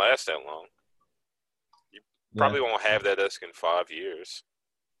 Probably won't last that long. You probably won't have that desk in 5 years.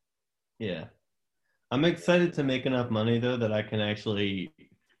 Yeah. I'm excited to make enough money, though, that I can actually,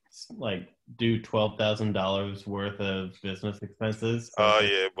 like, do $12,000 worth of business expenses. So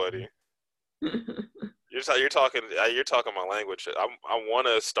yeah, buddy. You're talking my language. I want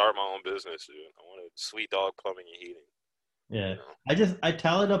to start my own business, dude. I want to Sweet Dog Plumbing and Heating. Yeah. I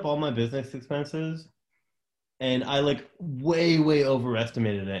tallied up all my business expenses, and I like way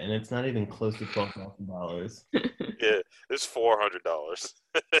overestimated it, and it's not even close to $12,000. Yeah, it's $400.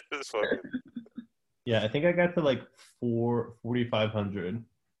 It's fucking Yeah, I think I got to like 4,500.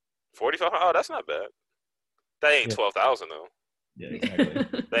 45. Oh, that's not bad. That ain't Yeah. 12,000 though. Yeah,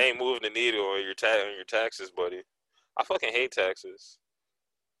 exactly. They ain't moving the needle on your taxes, buddy. I fucking hate taxes,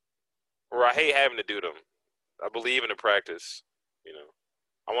 or I hate having to do them. I believe in the practice. You know,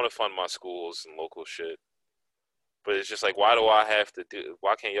 I want to fund my schools and local shit, but it's just like, why do I have to do?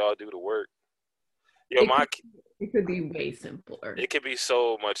 Why can't y'all do the work? Yo, it could be way simpler. It could be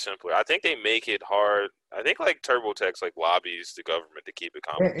so much simpler. I think they make it hard. I think like TurboTax like lobbies the government to keep it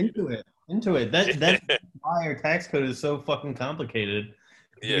Yeah, complicated. into it. That's why our tax code is so fucking complicated.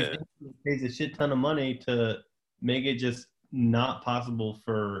 Yeah. It pays a shit ton of money to make it just not possible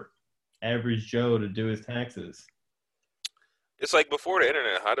for average Joe to do his taxes. It's like before the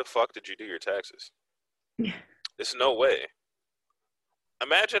internet, how the fuck did you do your taxes? There's no way.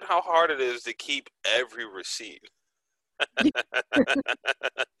 Imagine how hard it is to keep every receipt.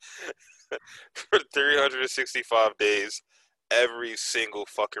 For 365 days, every single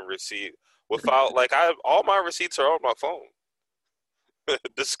fucking receipt. Without, like, all my receipts are on my phone.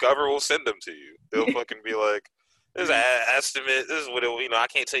 Discover will send them to you. They'll fucking be like, this is an estimate. This is what it, I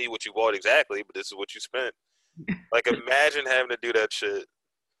can't tell you what you bought exactly, but this is what you spent. Like, imagine having to do that shit,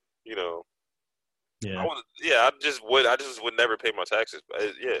 Yeah. I just would never pay my taxes.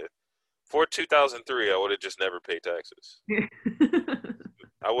 Yeah. For 2003, I would have just never paid taxes.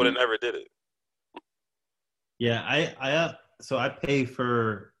 I would have never did it. Yeah, so I pay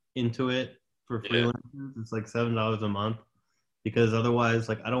for Intuit for freelancers. It's like $7 a month because otherwise,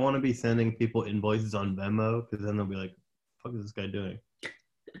 like, I don't want to be sending people invoices on Venmo because then they'll be like, "What is this guy doing?"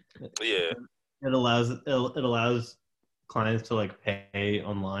 Yeah. It allows clients to like pay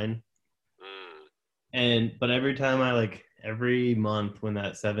online. But every time every month when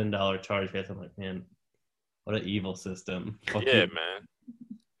that $7 charge hits, I'm like, man, what an evil system. Yeah, man.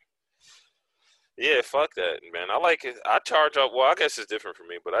 Yeah, fuck that, man. I like it. I charge up. Well, I guess it's different for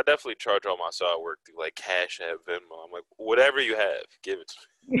me, but I definitely charge all my side work through like Cash App, Venmo. I'm like, whatever you have, give it to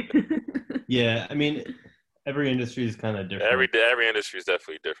me. Yeah, I mean, every industry is kind of different. Every industry is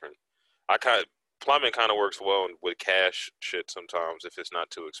definitely different. Plumbing kind of works well with cash shit sometimes if it's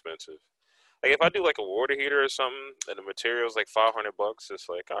not too expensive. Like if I do like a water heater or something and the material's like $500, it's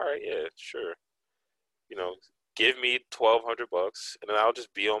like, all right, yeah, sure. Give me $1,200 and then I'll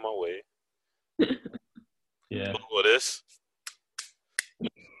just be on my way. Yeah. What is?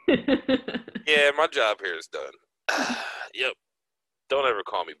 Yeah, my job here is done. Yep. Don't ever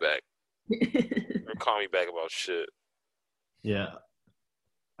call me back. Or call me back about shit. Yeah.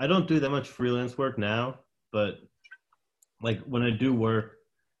 I don't do that much freelance work now, but like when I do work,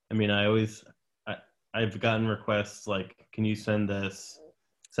 I mean, I've gotten requests like, can you send the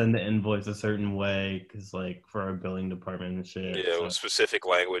invoice a certain way? Because like for our billing department and shit. Yeah, with specific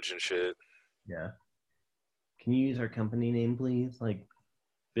language and shit. Yeah. Can you use our company name, please? Like,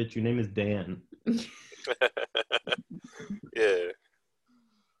 bitch, your name is Dan. Yeah.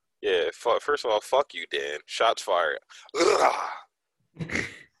 Yeah. First of all, fuck you, Dan. Shots fired.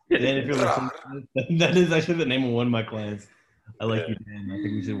 Dan, if you're listening, that is actually the name of one of my clients. I like you, Dan. I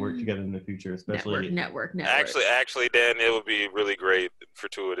think we should work together in the future, especially network. Actually, Dan, it would be really great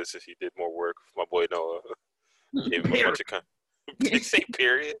fortuitous if you did more work with my boy Noah. Gave him a bunch of Did you say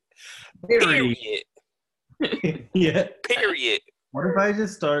period? Period. Yeah. Period. What if I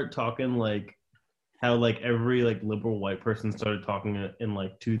just start talking like how like every like liberal white person started talking in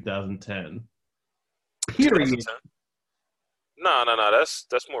like 2010? Period. 2010? No.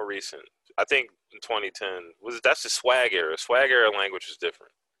 That's more recent. I think in 2010 that's the swag era. Swag era language is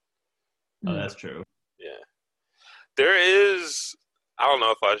different. Oh, that's true. Yeah. There is. I don't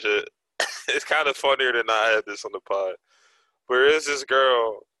know if I should. It's kind of funnier to not have this on the pod. But there is this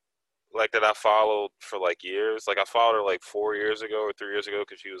girl like that I followed for like years. Like I followed her like 4 years ago or 3 years ago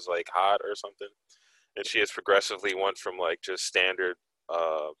because she was like hot or something. And she has progressively went from like just standard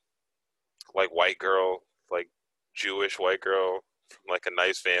like white girl, like Jewish white girl from like a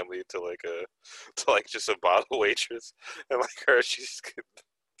nice family to like just a bottle waitress. And like her, she's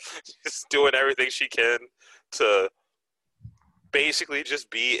doing everything she can to basically just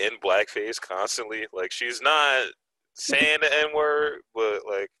be in blackface constantly. Like she's not saying the N-word, but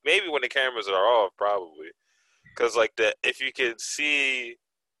like maybe when the cameras are off, probably. Because like if you could see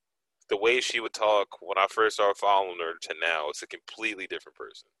the way she would talk when I first started following her to now, it's a completely different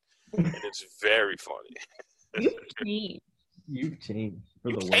person, and it's very funny. You've changed.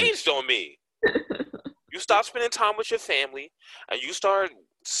 You changed on me. You stopped spending time with your family, and you start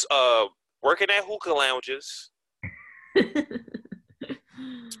working at hookah lounges.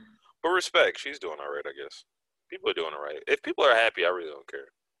 But respect, she's doing all right, I guess. People are doing it right. If people are happy, I really don't care.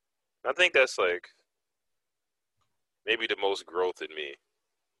 I think that's like maybe the most growth in me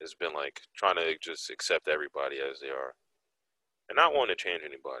has been like trying to just accept everybody as they are and not wanting to change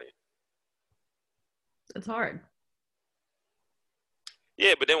anybody. It's hard.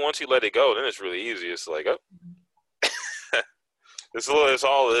 Yeah, but then once you let it go, then it's really easy. It's like, oh, it's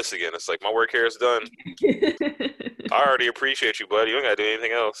all of this again. It's like my work here is done. I already appreciate you, buddy. You don't gotta do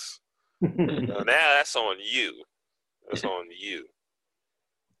anything else. Now that's on you. That's on you.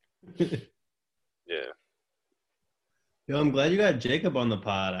 Yeah. Yo, I'm glad you got Jacob on the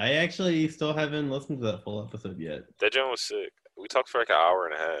pod. I actually still haven't listened to that full episode yet. That joint was sick. We talked for like an hour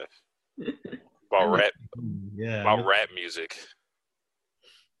and a half about rap. Yeah. About rap music.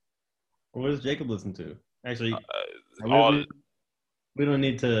 What does Jacob listen to? Actually, we don't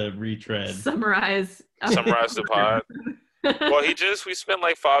need to retread. Summarize the pod. Well, we spent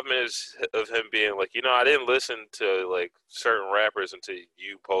like 5 minutes of him being like, I didn't listen to like certain rappers until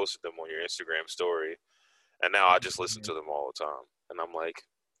you posted them on your Instagram story. And now I just listen to them all the time. And I'm like,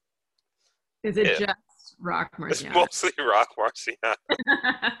 is it just Rock Marciano? It's mostly Rock Marciano.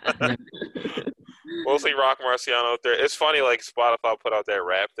 Mostly Rock Marciano out there. It's funny, like Spotify put out that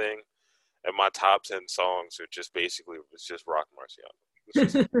rap thing, and my top 10 songs are just basically it's just Rock Marciano.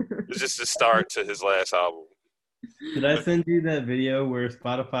 It's just the start to his last album. Did I send you that video where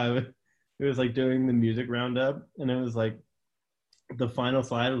Spotify it was like doing the music roundup, and it was like the final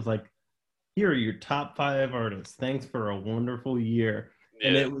slide was like, here are your top 5 artists. Thanks for a wonderful year. Yeah.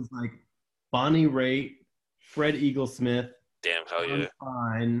 And it was like Bonnie Raitt, Fred Eaglesmith, damn hell yeah,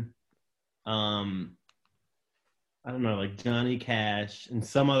 Fine, I don't know, like Johnny Cash and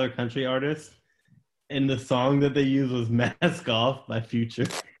some other country artists. And the song that they used was "Mask Off" by Future.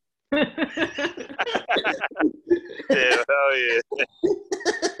 Yeah, hell yeah.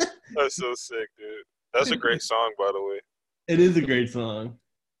 That's so sick, dude. That's a great song, by the way. It is a great song.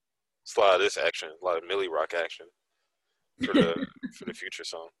 It's a lot of this action, a lot of Millie Rock action for the Future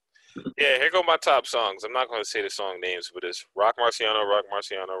song. Yeah, here go my top songs. I'm not going to say the song names, but it's Rock Marciano, Rock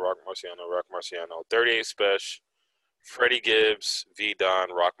Marciano, Rock Marciano, Rock Marciano, 38 Special, Freddie Gibbs, V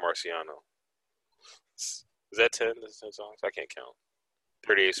Don, Rock Marciano. Is that 10? That's 10 songs? I can't count.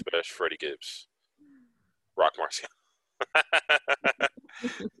 38 Special, Freddie Gibbs, Rock Marciano.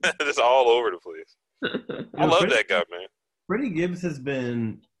 Just all over the place. I love that guy, man. Freddie Gibbs has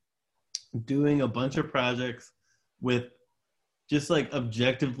been doing a bunch of projects with just like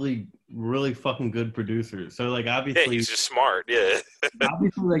objectively really fucking good producers. So like obviously, yeah, he's just smart. Yeah,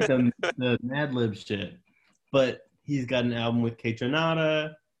 obviously like the Mad Lib shit, but he's got an album with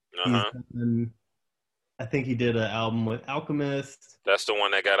Kaytranada. I think he did an album with Alchemist. That's the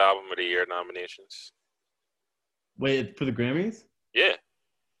one that got Album of the Year nominations. Wait, for the Grammys? Yeah,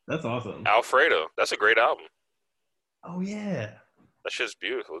 that's awesome. Alfredo, that's a great album. Oh yeah, that shit's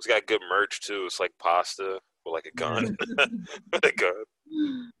beautiful. It's got good merch too. It's like pasta with like a gun. With a gun.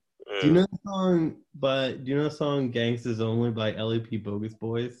 Yeah. Do you know the song "Gangsters Only" by LEP Bogus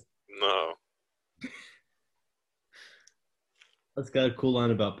Boys? No. It's got a cool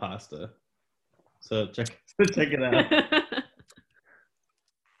line about pasta. So check it out.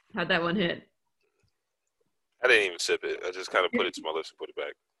 How'd that one hit? I didn't even sip it. I just kind of put it to my lips and put it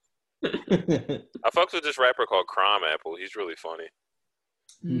back. I fucked with this rapper called Crime Apple. He's really funny.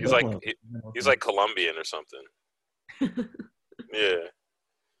 He's like Colombian or something. Yeah.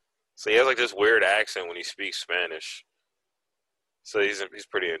 So he has like this weird accent when he speaks Spanish. So he's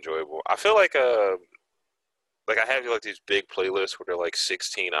pretty enjoyable. I feel like I have like these big playlists where they're like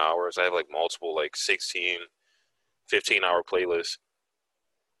 16 hours. I have like multiple like 16, 15-hour playlists.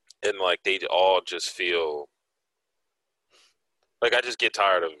 And like they all just feel like I just get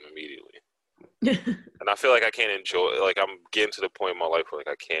tired of them immediately. And I feel like I can't enjoy, like I'm getting to the point in my life where like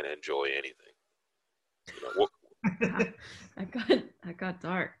I can't enjoy anything. I got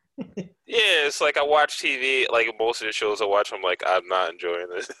dark. Yeah, it's like I watch TV, like most of the shows I watch, I'm like, I'm not enjoying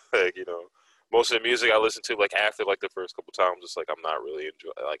this. Like, most of the music I listen to, like after like the first couple times, it's like I'm not really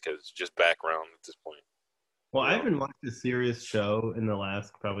enjoying, like it's just background at this point. Well, I haven't watched a serious show in the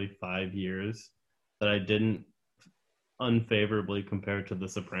last probably 5 years that I didn't unfavorably compare to The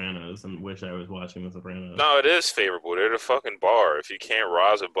Sopranos and wish I was watching The Sopranos. No, it is favorable. They're the fucking bar. If you can't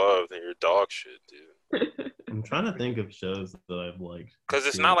rise above, then you're dog shit, dude. I'm trying to think of shows that I've liked. Because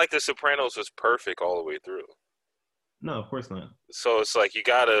it's not like The Sopranos was perfect all the way through. No, of course not. So it's like you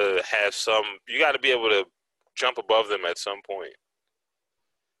gotta be able to jump above them at some point.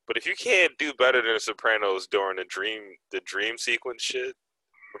 But if you can't do better than The Sopranos during the dream sequence shit,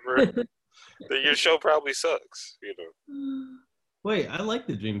 remember, then your show probably sucks, Wait, I like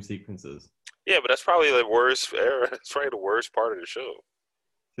the dream sequences. Yeah, but that's probably the worst era. That's probably the worst part of the show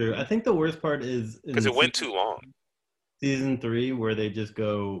True. I think the worst part is because in it went too long. season 3 where they just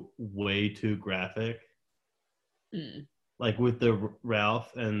go way too graphic, Mm. like with the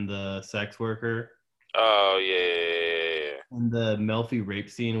Ralph and the sex worker Oh yeah. and the Melfi rape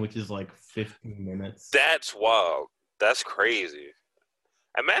scene, which is like 15 minutes. That's wild. That's crazy.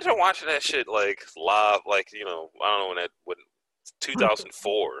 Imagine watching that shit like live, like I don't know when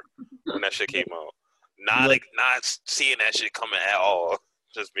 2004 when that shit came out. Not seeing that shit coming at all.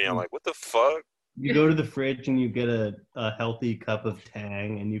 Just being like, what the fuck? You go to the fridge and you get a healthy cup of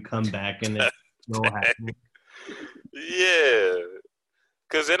Tang, and you come back and it's so happy. Yeah,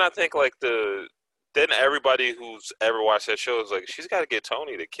 because then I think like then everybody who's ever watched that show is like, she's got to get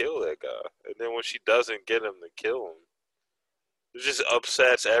Tony to kill that guy, and then when she doesn't get him to kill him, it just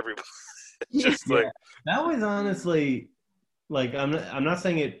upsets everybody. Just Yeah, like, that was honestly like I'm not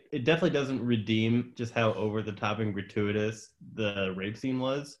saying it definitely doesn't redeem just how over the top and gratuitous the rape scene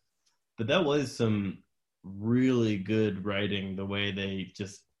was, but that was some really good writing. The way they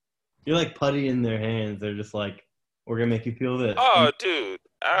just you're like putty in their hands. They're just like, we're gonna make you feel this. oh, dude,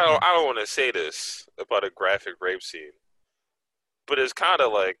 I don't want to say this about a graphic rape scene, but it's kind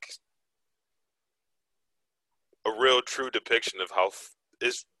of like a real true depiction of how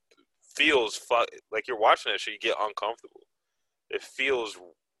it feels. Like you're watching that shit, you get uncomfortable. It feels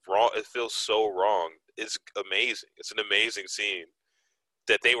wrong. It feels so wrong. It's amazing. It's an amazing scene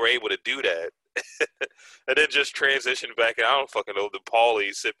that they were able to do that, and then just transition back. And I don't fucking know, the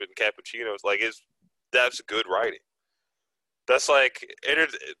Paulie sipping cappuccinos. Like that's good writing. That's like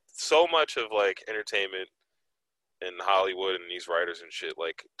so much of like entertainment in Hollywood and these writers and shit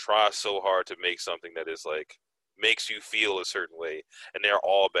like try so hard to make something that is like makes you feel a certain way, and they're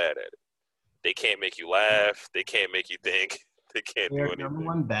all bad at it. They can't make you laugh. They can't make you think. They can't do They're anything. number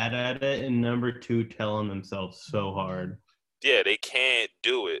one bad at it, and number two telling themselves so hard. Yeah, they can't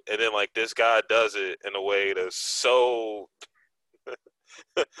do it, and then like this guy does it in a way that's so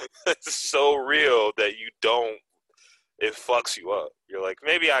so real that you don't. It fucks you up. You're like,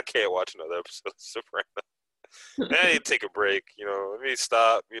 maybe I can't watch another episode of Sopranos. I need to take a break. Let me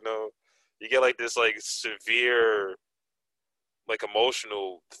stop. You get like this like severe, like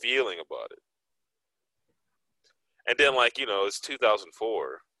emotional feeling about it, and then like it's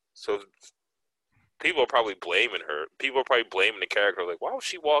 2004, so people are probably blaming her. People are probably blaming the character. Like, why would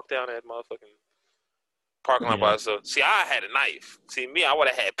she walk down that motherfucking parking lot by herself? See, I had a knife. See, me, I would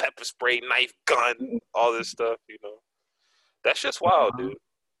have had pepper spray, knife, gun, all this stuff. That's just wild, dude.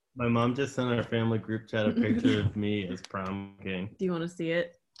 My mom just sent our family group chat a picture of me as prom king. Do you want to see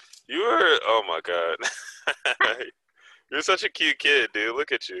it? Oh my god. You're such a cute kid, dude.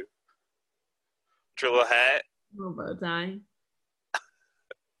 Look at you. With your little hat. Little bow tie.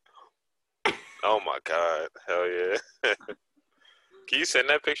 Oh my god. Hell yeah. Can you send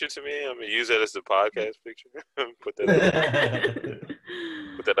that picture to me? I'm gonna use that as the podcast picture. Put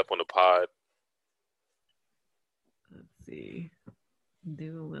that up on the pod. Let's see.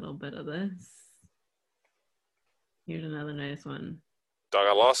 Do a little bit of this. Here's another nice one. Dog,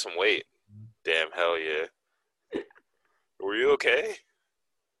 I lost some weight. Damn, hell yeah. Were you okay?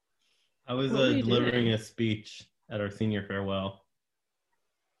 I was delivering a speech at our senior farewell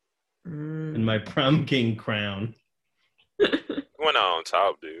in my prom king crown. You went out on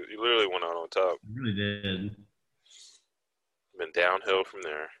top, dude. You literally went out on top. I really did. Been downhill from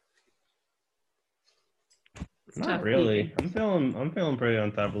there. Not really. I'm feeling pretty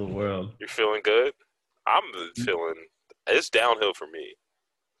on top of the world. You're feeling good? I'm feeling. It's downhill for me.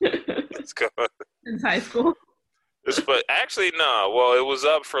 It's going. Since high school. But actually, no. Well, it was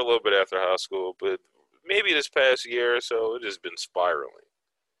up for a little bit after high school, but maybe this past year or so, it's just been spiraling.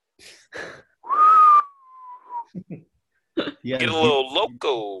 Yeah, get a little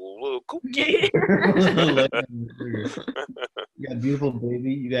loco, a little kooky. You got beautiful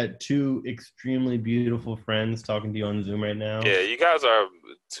baby. You got two extremely beautiful friends talking to you on Zoom right now. Yeah, you guys are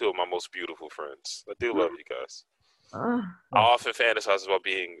two of my most beautiful friends. I do love you guys. I often fantasize about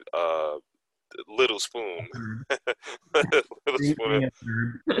being Little Spoon. Little Spoon.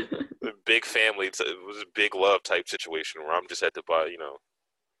 Big family. It was a big love type situation where I'm just at the bar,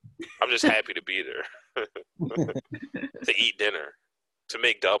 I'm just happy to be there. To eat dinner, to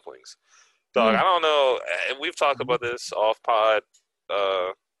make dumplings. Dog, I don't know, and we've talked about this off pod,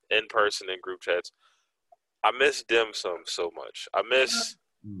 in person in group chats. I miss dim sum so much. I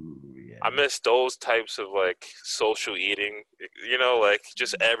miss those types of like social eating. Like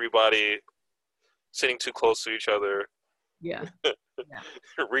just everybody sitting too close to each other. Yeah.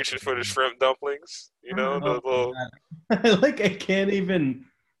 Reaching for the shrimp dumplings. The little. Like I can't even.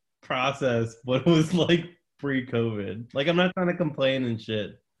 process what it was like pre-COVID. Like, I'm not trying to complain and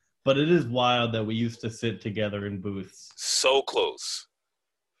shit, but it is wild that we used to sit together in booths So close.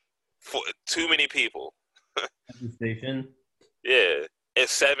 Too many people. at the station. Yeah. And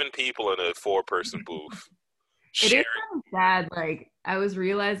 7 people in a 4-person booth. It is Sharing. kind of sad. Like, I was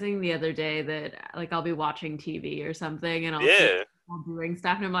realizing the other day that, like, I'll be watching TV or something, and I'll see Yeah. people doing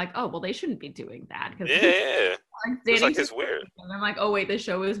stuff, and I'm like, oh, well, they shouldn't be doing that. Yeah, yeah. Like, It's like it's weird. and I'm like, oh wait, this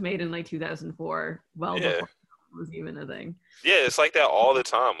show was made in like 2004, well Yeah. before it was even a thing. Yeah, it's like that all the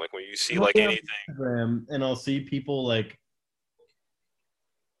time. Like when you see like I'll be on anything. Instagram and I'll see people like,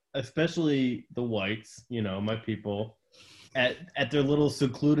 especially the whites, you know, my people, at their little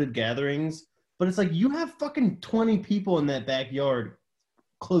secluded gatherings. But it's like, you have fucking 20 people in that backyard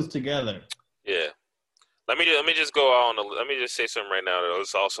close together. Yeah. Let me just go on. Let me just say something right now.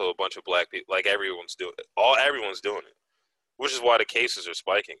 There's also a bunch of black people. Like everyone's doing it, which is why the cases are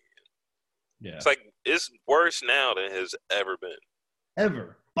spiking. Yeah. It's like it's worse now than it has ever been.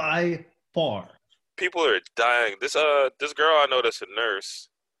 Ever. By far. People are dying. This girl I know that's a nurse.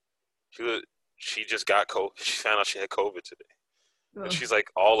 She just got COVID. She found out she had COVID today. And she's like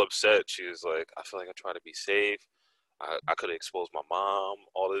all upset. She was like, I feel like I try to be safe. I could have exposed my mom,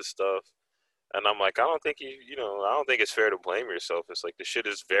 all this stuff. And I'm like, I don't think I don't think it's fair to blame yourself. It's like the shit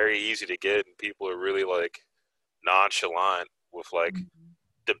is very easy to get, and people are really like nonchalant with like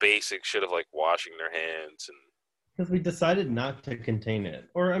the basic shit of like washing their hands and. Because we decided not to contain it.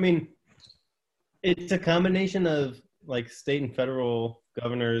 Or, I mean, it's a combination of like state and federal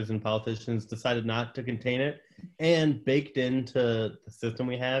governors and politicians decided not to contain it, and baked into the system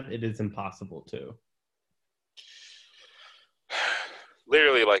we have, it is impossible to.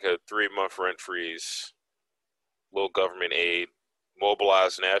 Literally like a 3-month rent freeze, little government aid,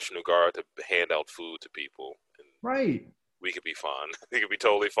 mobilize National Guard to hand out food to people. And right. We could be fine. We could be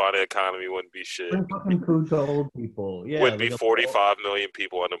totally fine. The economy wouldn't be shit. Bring fucking food to old people. Yeah. Wouldn't be 45 million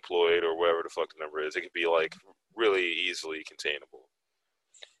people unemployed or whatever the fuck the number is. It could be like really easily containable.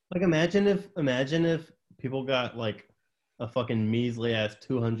 Like imagine if people got like a fucking measly ass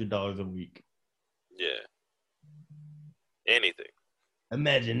 $200 a week. Yeah. Anything.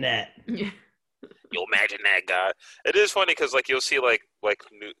 Imagine that. Yeah. You'll imagine that, God. It is funny because like you'll see like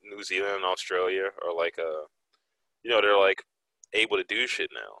New Zealand and Australia or like they're like able to do shit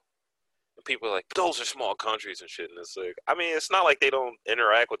now. And people are like, but those are small countries and shit. And it's like, I mean, it's not like they don't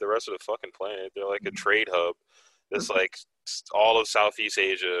interact with the rest of the fucking planet. They're like a trade hub. It's like all of Southeast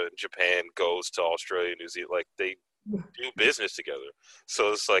Asia and Japan goes to Australia, New Zealand. Like they do business together.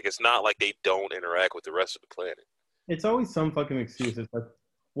 So it's like, it's not like they don't interact with the rest of the planet. It's always some fucking excuse. It's like,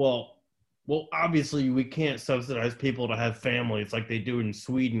 well, obviously we can't subsidize people to have families like they do in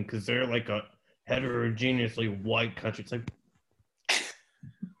Sweden because they're like a heterogeneously white country. It's like,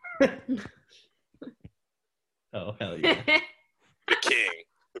 oh hell yeah, the king,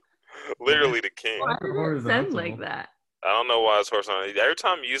 literally the king. Why did it sound like that? I don't know why it's horizontal. Every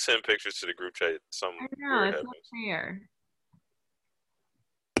time you send pictures to the group chat, some I know it's not fair.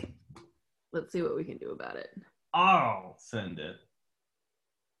 Let's see what we can do about it. I'll send it.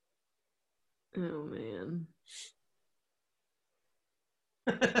 Oh man.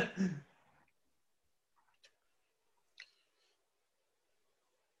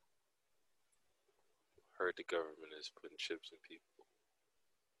 Heard the government is putting chips in people.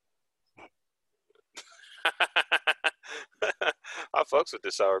 I fucks with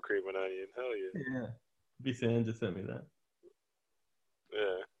the sour cream and onion. Hell yeah. Yeah. B-San just sent me that.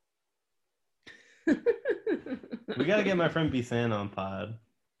 Yeah. We gotta get my friend B-San on pod.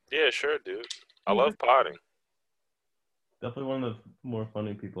 Yeah, sure, dude. I love potting. Definitely one of the more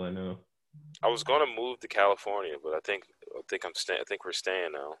funny people I know. I was gonna move to California, but I think we're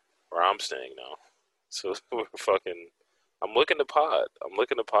staying now, or I'm staying now. So we're fucking. I'm looking to pod.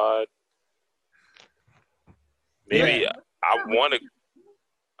 Maybe I want to.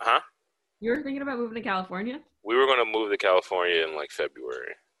 Huh? You were thinking about moving to California? We were gonna move to California in like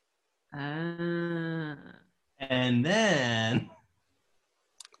February. And then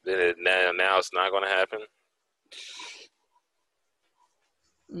now it's not gonna happen.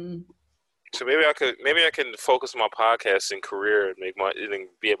 So maybe I can focus on my podcasting career and and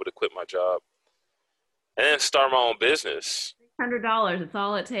be able to quit my job, and then start my own business. $100. It's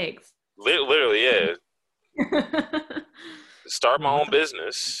all it takes. Literally, yeah. Start my own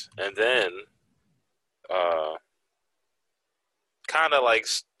business, and then, kind of like,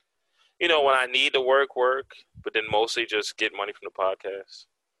 when I need to work, but then mostly just get money from the podcast.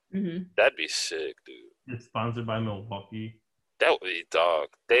 Mm-hmm. That'd be sick, dude. it's sponsored by Milwaukee. That would be dog.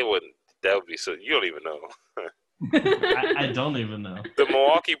 That would be so. You don't even know. I don't even know. The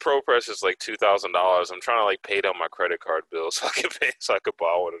Milwaukee Pro Press is like $2,000. I'm trying to like pay down my credit card bill so I could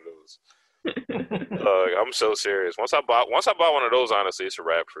buy one of those. I'm so serious. Once I buy one of those, honestly, it's a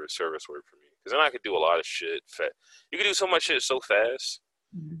wrap for service work for me. Because then I could do a lot of shit. You can do so much shit so fast.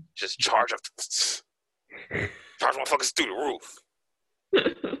 Just charge motherfuckers through the roof.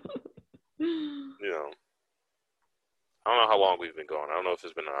 You know. I don't know how long we've been going. I don't know if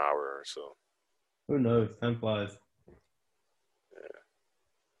it's been an hour or so. Who knows? Time flies. Yeah.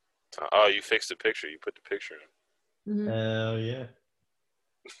 Oh, you fixed the picture. You put the picture in. Hell yeah.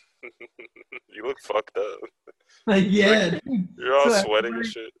 You look fucked up. Yeah. You're all sweating and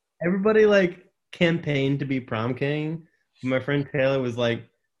shit. Everybody like campaigned to be prom king. My friend Taylor was like,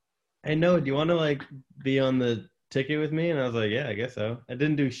 "Hey, Noah, do you want to like be on the ticket with me?" And I was like, "Yeah, I guess so." I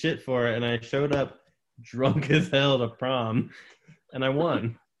didn't do shit for it, and I showed up drunk as hell to prom, and I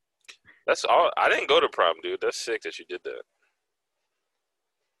won. That's all. I didn't go to prom, dude. That's sick that you did that.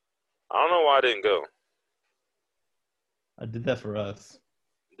 I don't know why I didn't go. I did that for us.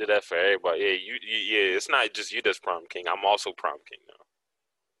 Did that for everybody. Yeah. It's not just you that's prom king. I'm also prom king now.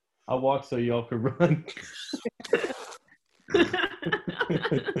 I walked so y'all could run.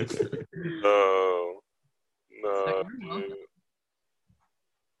 No, dude.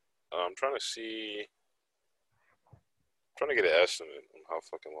 I'm trying to see. I'm trying to get an estimate on how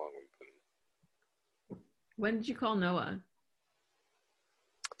fucking long we've been. When did you call Noah?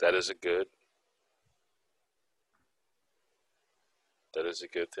 That is a good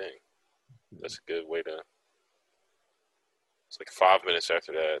thing. That's a good way to. It's like 5 minutes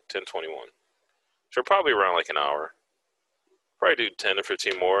after that, 10:21. So probably around like an hour. Probably do 10 or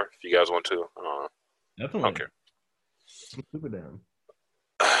 15 more if you guys want to. Definitely. Okay. I'm super down.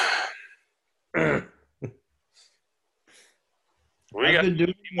 What are you guys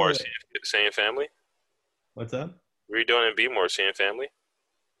doing? More seeing family? What's up? What are you doing in Bmore? Seeing family?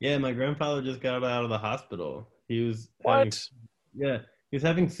 Yeah, my grandfather just got out of the hospital. He was What? he was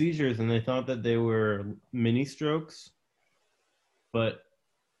having seizures, and they thought that they were mini strokes, but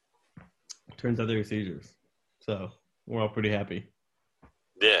turns out they were seizures. So we're all pretty happy.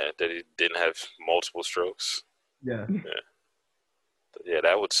 Yeah, that he didn't have multiple strokes. Yeah. Yeah,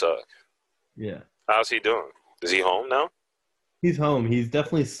 that would suck. Yeah. How's he doing? Is he home now? He's home. He's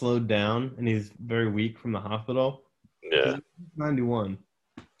definitely slowed down, and he's very weak from the hospital. Yeah. He's 91.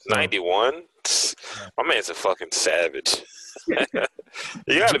 91? My man's a fucking savage.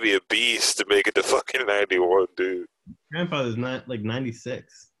 You gotta be a beast to make it to fucking 91, dude. Grandfather's not like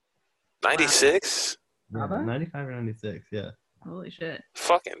 96. 96? Yeah, 95 or 96, yeah. Holy shit.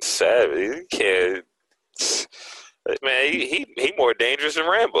 Fucking savage. You can't. Man, he more dangerous than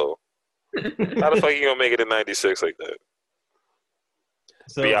Rambo. How the fuck you gonna make it to 96 like that?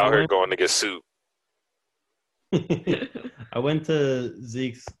 So be out here going to get soup. I went to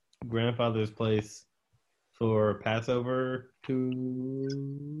Zeke's grandfather's place for Passover 2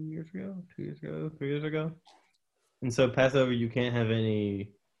 years ago, 3 years ago. And so Passover, you can't have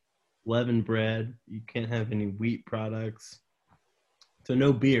any leavened bread. You can't have any wheat products. So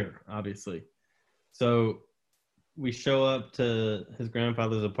no beer, obviously. So we show up to his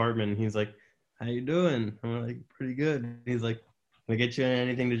grandfather's apartment, and he's like, "How you doing?" I'm like, "Pretty good." He's like, "Can I get you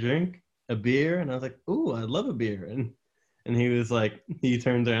anything to drink? A beer?" And I was like, "Ooh, I'd love a beer." And he was like, he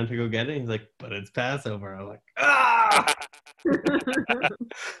turns around to go get it. He's like, "But it's Passover." I'm like, "Ah!"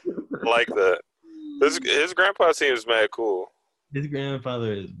 Like that. His grandpa seems mad cool. His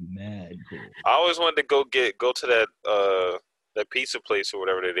grandfather is mad cool. I always wanted to go to that pizza place or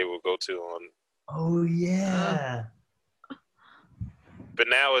whatever that they would go to on. Oh yeah. But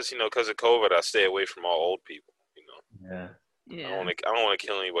now it's because of COVID, I stay away from all old people. Yeah. Yeah. I don't want to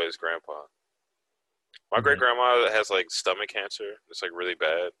kill anybody's grandpa. My great grandma has like stomach cancer. It's like really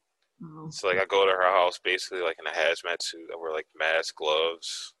bad. Oh. So like I go to her house basically like in a hazmat suit. I wear like mask,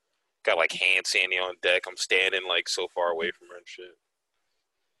 gloves, got like hand sandy on deck. I'm standing like so far away from her and shit.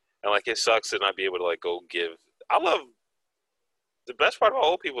 And like it sucks to not be able to like go give. I love the best part about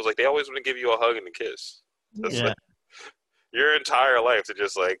old people is like they always want to give you a hug and a kiss. That's like your entire life to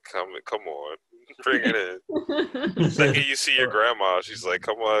just like come on. Bring it in. The second you see your grandma, she's like,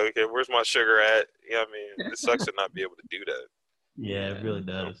 "Come on, okay, where's my sugar at?" You know what I mean? It sucks to not be able to do that. Yeah, it really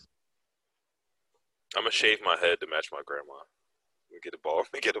does. I'm gonna shave my head to match my grandma. Get a bald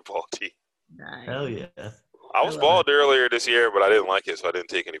tee. Nice. Hell yeah. I was bald earlier this year, but I didn't like it, so I didn't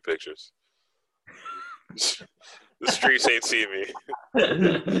take any pictures. The streets ain't see me.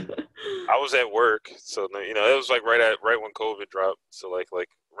 I was at work, so it was like right when COVID dropped. So like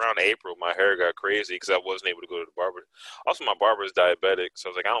around April, my hair got crazy because I wasn't able to go to the barber. Also, my barber is diabetic, so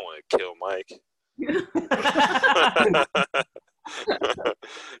I was like, I don't want to kill Mike.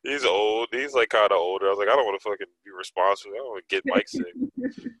 He's old. He's like kind of older. I was like, I don't want to fucking be responsible. I don't want to get Mike sick,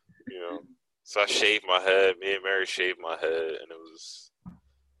 you know. So I shaved my head. Me and Mary shaved my head, and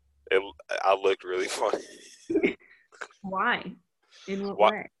it. I looked really funny. Why? In what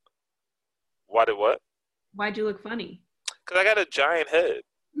Why? way? Why did what? Why'd you look funny? Cause I got a giant head.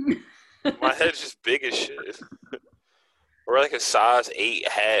 My head's just big as shit. Or like a size 8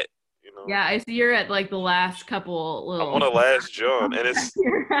 hat, you know. Yeah, I see you're at like the last couple I'm little. on the last John, and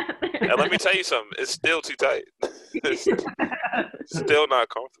and let me tell you something. It's still too tight. It's still not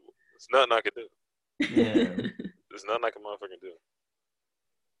comfortable. It's nothing I can do. Yeah. There's nothing I can motherfucking do.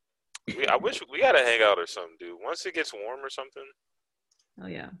 I wish we gotta hang out or something, dude. Once it gets warm or something, Oh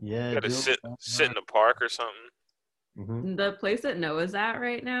yeah. Yeah. we gotta do sit it. in the park or something. Mhm. The place that Noah's at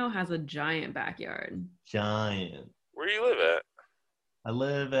right now has a giant backyard. Giant. Where do you live at? I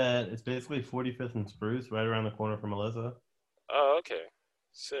live at, it's basically 45th and Spruce, right around the corner from Melissa. Oh, okay.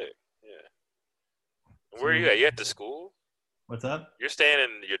 Sick. Yeah. Where are you at? You at the school? What's up? You're staying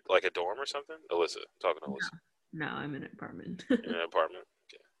in your like a dorm or something? Alyssa. I'm talking to Alyssa. No, I'm in an apartment. In an apartment.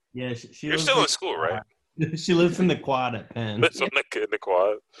 Okay. Yeah, she You're lives still in in school, right? She lives in the quad at Penn. That's in the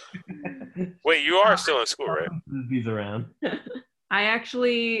quad. Wait, you are still in school, right? He's around. I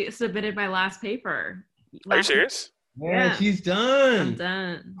actually submitted my last paper. Are you serious? Yeah, she's I'm done.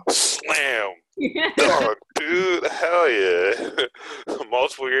 done. Slam. Yeah. Dog, dude. Hell yeah.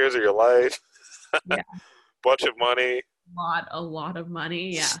 Multiple years of your life. Yeah. Bunch of money. A lot of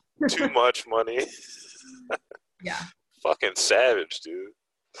money. Yeah. Too much money. Yeah. Fucking savage, dude.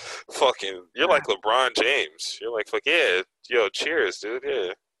 Fucking, you're like LeBron James. You're like, fuck yeah. Yo, cheers, dude.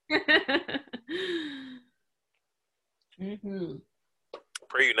 Yeah. Mm-hmm.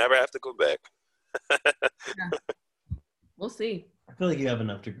 Pray you never have to go back. Yeah. We'll see. I feel like you have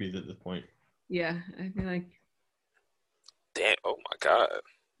enough degrees at this point. Yeah, I feel like. Damn. Oh my god.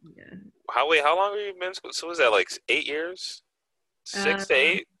 Yeah. How long have you been in school? So was that like 8 years? 6 to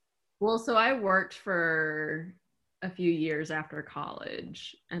 8? Well, so I worked for a few years after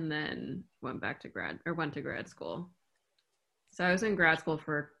college, and then went to grad school. So I was in grad school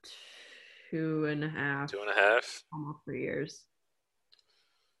for 2.5, 2.5. almost 3 years.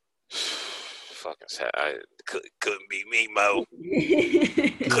 Fucking sad. Couldn't be me, Mo.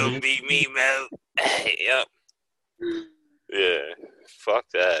 Couldn't be me, Mo. Yep. Yeah. Fuck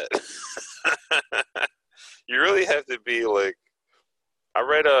that. You really have to be like. I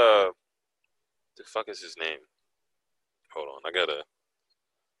read the fuck is his name? Hold on,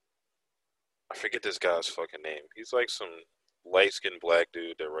 I forget this guy's fucking name. He's like some light skinned black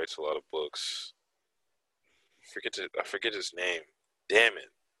dude that writes a lot of books. I forget his name. Damn it.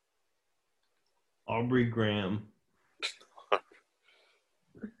 Aubrey Graham.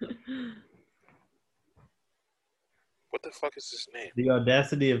 What the fuck is his name? The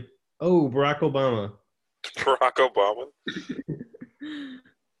audacity of Barack Obama. Barack Obama.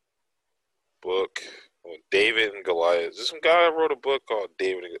 Book. Oh, David and Goliath. There's some guy that wrote a book called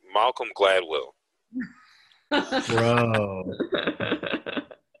Malcolm Gladwell. Bro.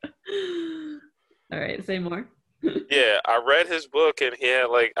 All right, say more. Yeah, I read his book and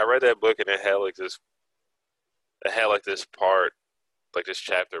I read that book and it had this part, like this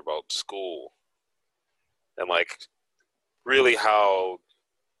chapter about school and like really how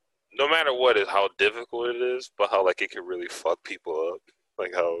no matter what is how difficult it is, but how like it can really fuck people up.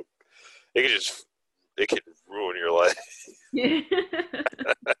 Like how it can ruin your life. Yeah.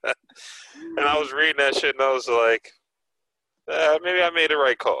 And I was reading that shit and I was like, maybe I made the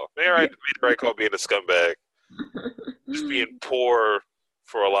right call. Maybe I made the right call being a scumbag. Just being poor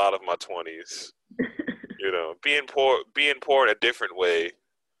for a lot of my 20s. You know, being poor in a different way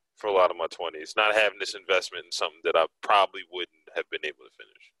for a lot of my 20s. Not having this investment in something that I probably wouldn't have been able to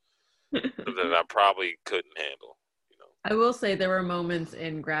finish. Something that I probably couldn't handle. You know. I will say there were moments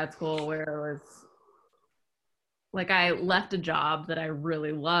in grad school where it was like I left a job that I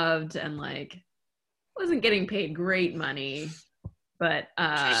really loved and like wasn't getting paid great money, but You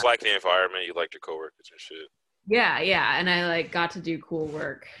just like the environment, you liked your coworkers and shit. yeah, and I like got to do cool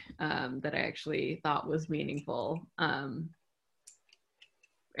work that I actually thought was meaningful. And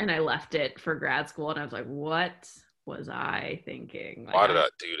I left it for grad school and I was like, what was I thinking? Like, Why did I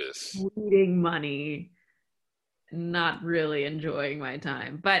do this? Needing money, not really enjoying my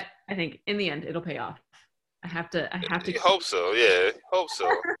time. But I think in the end it'll pay off. I have to You hope so, yeah. Hope so.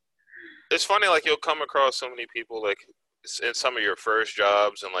 It's funny, like you'll come across so many people like in some of your first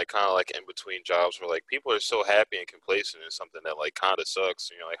jobs and like kind of like in between jobs where like people are so happy and complacent in something that like kind of sucks,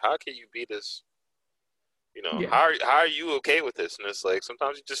 and you're like, how can you be this You know, Yeah. how are you okay with this? And it's like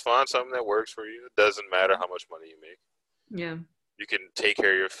sometimes you just find something that works for you. It doesn't matter how much money you make. Yeah. You can take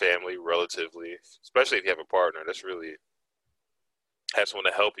care of your family relatively, especially if you have a partner. That's really have someone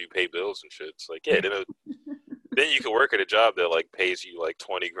to help you pay bills and shit. It's like, yeah, then you can work at a job that like pays you like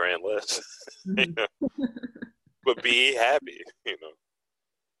 20 grand less, you Mhm. know, but be happy, you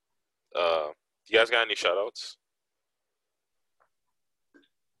know. You guys got any shout outs?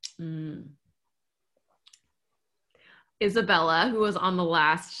 Mm. Isabella, who was on the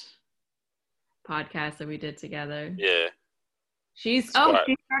last podcast that we did together. Yeah. She's Spot.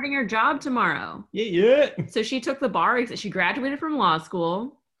 she's starting her job tomorrow. Yeah. So she took the bar. She graduated from law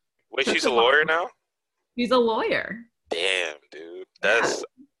school. Wait, took she's the a bar. lawyer now? She's a lawyer. Damn, dude. Yeah. That's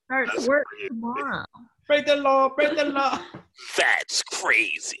Starts work crazy. tomorrow. Break the law. Break the law. That's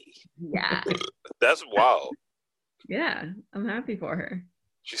crazy. Yeah. That's wild. Yeah. I'm happy for her.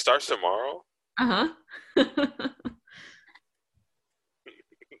 She starts tomorrow? Uh-huh.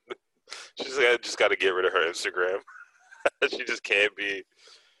 She's just got to get rid of her Instagram. She just can't be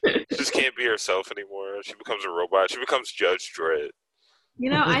herself anymore. She becomes a robot. She becomes Judge Dredd.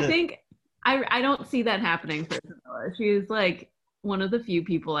 I think I don't see that happening for Isabella. She's like one of the few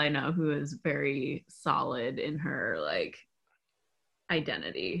people I know who is very solid in her like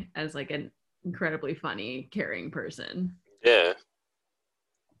identity as like an incredibly funny, caring person. Yeah.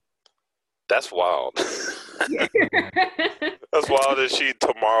 That's wild. Yeah. That's wild that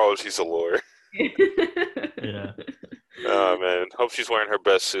tomorrow she's a lawyer. Yeah. Oh man, hope she's wearing her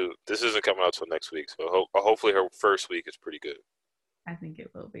best suit. This isn't coming out till next week, so hopefully her first week is pretty good. I think it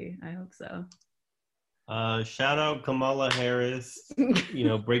will be. I hope so. Shout out Kamala Harris,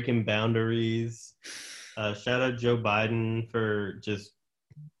 breaking boundaries. Shout out Joe Biden for just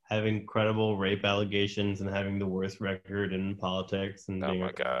having credible rape allegations and having the worst record in politics. And Oh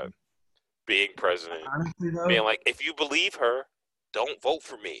my God. Being president. Honestly, though, Being like, if you believe her, don't vote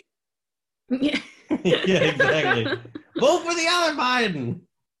for me. Yeah. yeah, exactly. Vote for the other Biden.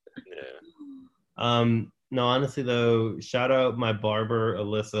 Yeah. No, honestly though, shout out my barber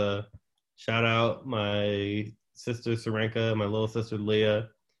Alyssa. Shout out my sister Sarenka, my little sister Leah.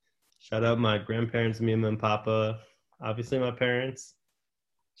 Shout out my grandparents, Mima and Papa. Obviously my parents.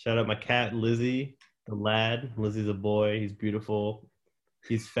 Shout out my cat Lizzie, the lad. Lizzie's a boy. He's beautiful.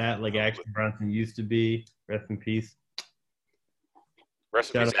 He's fat like Action Bronson used to be. Rest in peace.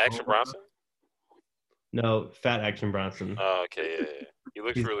 Rest in peace, Action Bronson? No, fat Action Bronson. Oh, okay, yeah. He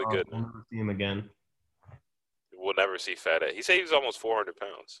looks really good We'll now. never see him again. We'll never see fat He said he was almost 400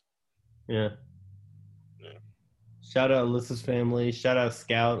 pounds. Yeah. Shout out Alyssa's family. Shout out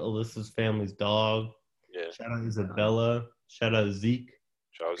Scout, Alyssa's family's dog. Yeah. Shout out Isabella. Shout out Zeke.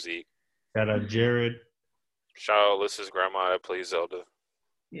 Shout out Zeke. Shout out Jared. Shout out Alyssa's grandma that plays Zelda.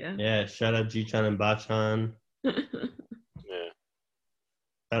 Yeah. Yeah. Shout out G-Chan and Bachan. Yeah.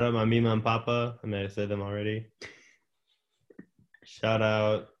 Shout out my Mima and Papa. I may have said them already. Shout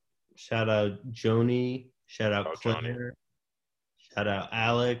out Joni. Shout out Claire. Johnny. Shout out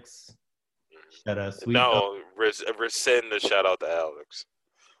Alex. Shout out Sweet. No, rescind the shout out to Alex.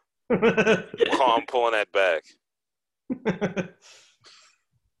 I'm pulling that back.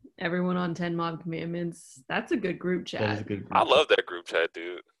 Everyone on 10 Mob Commandments. That's a good group chat. That is a good group. I love that group chat,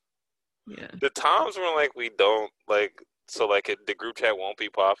 dude. Yeah. The times when like we don't like, so like the group chat won't be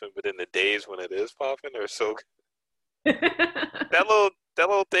popping, but in the days when it is popping, they're so good. That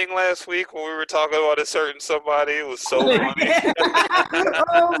little thing last week when we were talking about a certain somebody was so funny.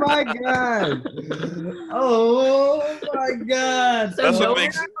 Oh my god! Oh my god! So That's what Noah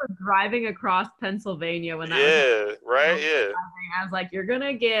makes- and I were driving across Pennsylvania when that was Yeah, right? Yeah. I was like, you're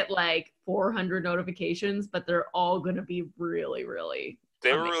gonna get like 400 notifications, but they're all gonna be really, really.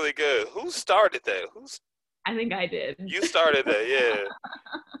 They were really good. Who started that? I think I did. You started that, yeah.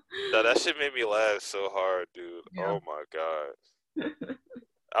 No, that shit made me laugh so hard, dude. Yeah. Oh my god.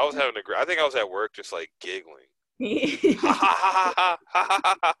 I think I was at work just like giggling. Ha ha ha ha ha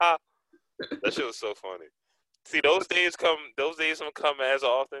ha ha ha. That shit was so funny. See, those days don't come as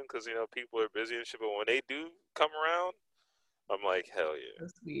often because people are busy and shit. But when they do come around, I'm like, hell yeah,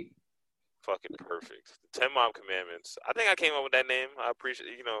 So sweet. fucking perfect. The 10 Mob Commandments. I think I came up with that name. I appreciate.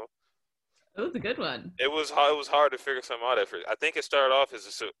 It was a good one. It was hard to figure something out at first. I think it started off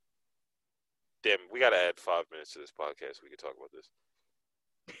as damn. We gotta add 5 minutes to this podcast so we can talk about this.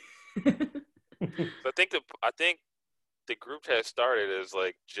 So I think the group chat started as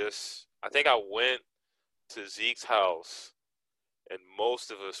like just. I think I went to Zeke's house, and most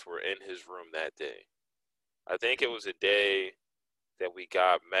of us were in his room that day. I think it was a day that we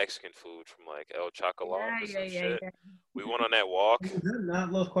got Mexican food from like El Chocolate or some shit. We went on that walk. Is that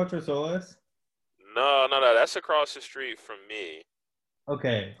not Los Cuatro Soles? No, no, no. That's across the street from me.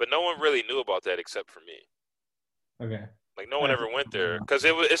 Okay. But no one really knew about that except for me. Okay. Like no one ever went there because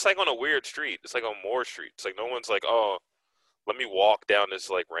it's like on a weird street. It's like on Moore Street. It's like no one's like, oh, let me walk down this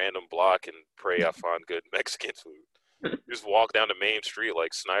like random block and pray I find good Mexican food. You just walk down the main street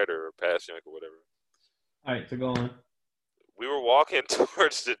like Snyder or Passyunk or whatever. All right, so go on. We were walking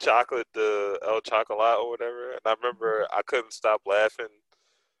towards the El Chocolat or whatever, and I remember I couldn't stop laughing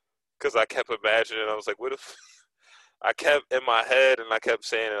because I kept imagining. I was like, what if I kept in my head and I kept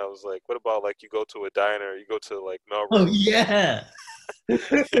saying it. I was like, what about like you go to a diner, you go to like Oh Melrose. yeah.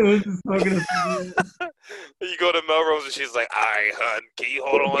 It was just smoking You go to Melrose and she's like, all right, hun, can you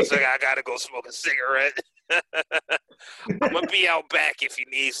hold on one second? I gotta go smoke a cigarette. I'm gonna be out back if you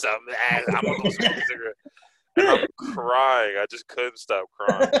need something. I'm gonna go smoke a cigarette. And I'm crying. I just couldn't stop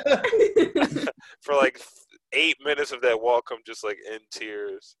crying. For like 8 minutes of that walk, I'm just like in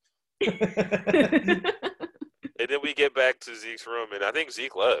tears. And then we get back to Zeke's room, and I think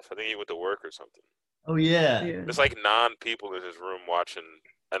Zeke left. I think he went to work or something. Oh yeah. There's like 9 people in his room watching,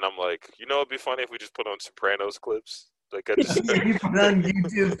 and I'm like, you know, it'd be funny if we just put on Sopranos clips. Like I just You put on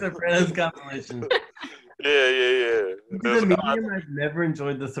YouTube Sopranos compilation. Yeah. The medium I've never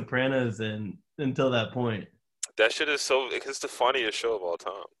enjoyed The Sopranos until that point. That shit is it's the funniest show of all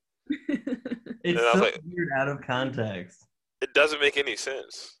time. It's so like, weird out of context. It doesn't make any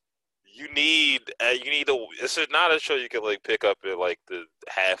sense. You need this is not a show you can like pick up at like the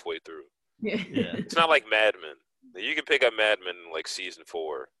halfway through. Yeah. It's not like Mad Men. You can pick up Mad Men in like season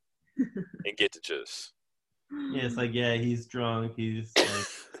 4 and get the gist. Yeah, it's like, yeah, he's drunk. He's like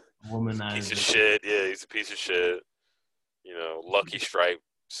a womanized. Piece of shit. Yeah, he's a piece of shit. You know, Lucky Strike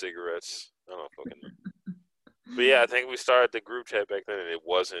cigarettes. I don't fucking know. But yeah, I think we started the group chat back then, and it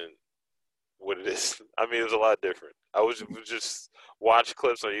wasn't what it is. I mean, it was a lot different. I was just watch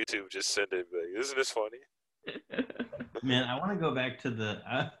clips on YouTube, just send it. Like, isn't this funny? Man, I want to go back to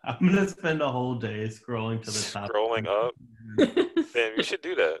I'm gonna spend a whole day scrolling to the top. Scrolling up. Man, you should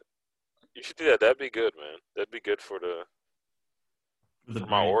do that. You should do that. That'd be good, man. That'd be good for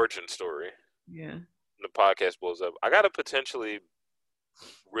my origin story. Yeah. The podcast blows up. I got a potentially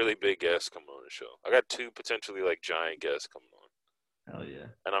really big guest coming on the show. I got 2 potentially like giant guests coming on. Hell yeah.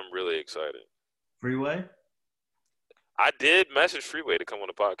 And I'm really excited. Freeway? I did message Freeway to come on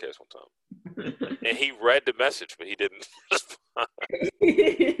the podcast one time. And he read the message, but he didn't respond.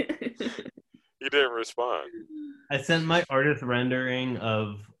 He didn't respond. I sent my artist rendering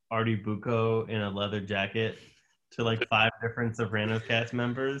of Artie Bucco in a leather jacket to like 5 different Sopranos cast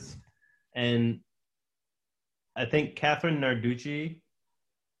members. And I think Catherine Narducci,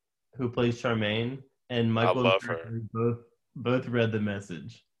 who plays Charmaine, and Michael I love her. both read the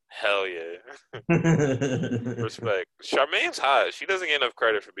message. Hell yeah. Respect. Charmaine's hot. She doesn't get enough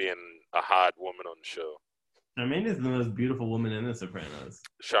credit for being a hot woman on the show. Charmaine is the most beautiful woman in The Sopranos.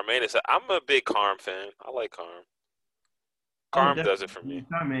 Charmaine is. I'm a big Carm fan. I like Carm. Carm does it for me.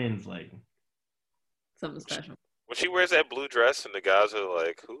 Charmaine's like something special. When she wears that blue dress and the guys are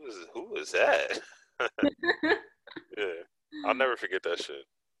like, who is that? Yeah. I'll never forget that shit.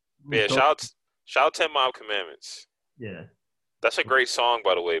 But yeah, shout out 10 Mob Commandments. Yeah. That's a great song,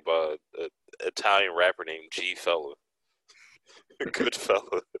 by the way, by an Italian rapper named G Fella. Good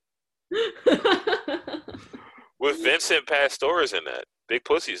fella. With Vincent Pastore's in that. Big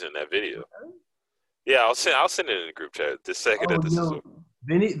Pussy's in that video. Yeah, I'll send it in the group chat the second that this is over.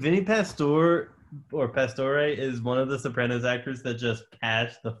 Vinny Pastore or Pastore is one of the Sopranos actors that just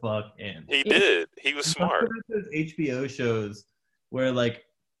cashed the fuck in. He did. He was smart. Those HBO shows where like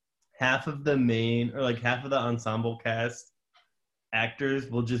half of the main or like half of the ensemble cast actors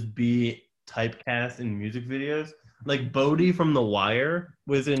will just be typecast in music videos. Like Bodie from The Wire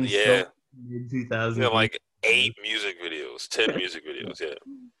was in mid-2000s. Yeah, like 8 music videos, 10 music videos, yeah.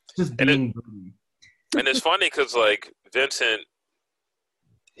 Just being Bodie. And it's funny because like Vincent,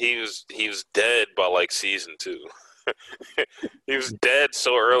 he was dead by like season 2. He was dead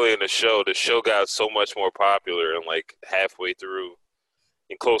so early in the show. The show got so much more popular and like halfway through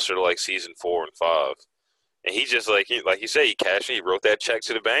and closer to like season 4 and 5. And he just like you said, he cashed in. He wrote that check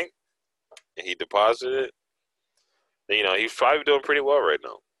to the bank and he deposited it. And, you know, he's probably doing pretty well right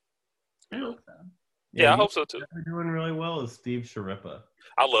now. I hope so. Yeah, I hope so too. We're doing really well is Steve Sharippa.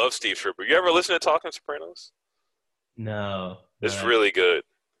 I love Steve Sharippa. You ever listen to Talking Sopranos? No. It's really good.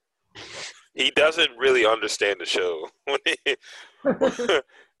 He doesn't really understand the show.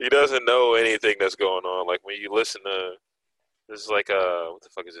 He doesn't know anything that's going on. Like when you listen to, this is like what the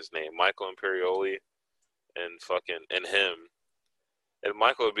fuck is his name? Michael Imperioli and him. And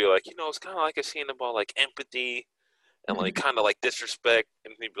Michael would be like, you know, it's kind of like a scene about like empathy and like kind of like disrespect.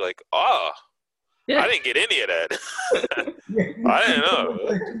 And he'd be like, I didn't get any of that. I didn't know.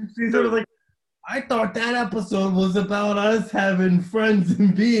 She's sort of like, I thought that episode was about us having friends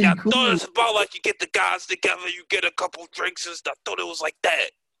and being cool. I thought it was about like you get the guys together, you get a couple drinks and stuff. I thought it was like that.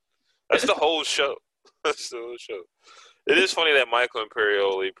 That's the whole show. That's the whole show. It is funny that Michael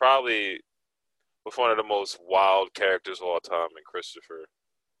Imperioli probably was one of the most wild characters of all time in Christopher.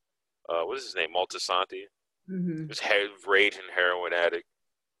 What is his name? Moltisanti. Mm-hmm. This raging heroin addict,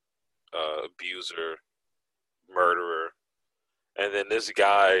 abuser, murderer. And then this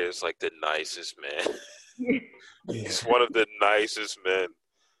guy is like the nicest man. He's one of the nicest men.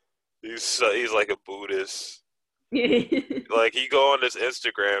 He's like a Buddhist. Like you go on this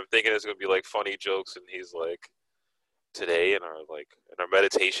Instagram thinking it's gonna be like funny jokes, and he's like, today in our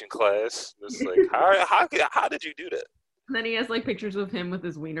meditation class, it's like how did you do that? And then he has like pictures of him with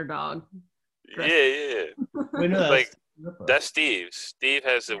his wiener dog. Yeah. Wait, no, Like that's Steve. Steve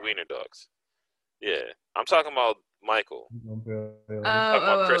has the wiener dogs. Yeah, I'm talking about Michael. Oh, I'm talking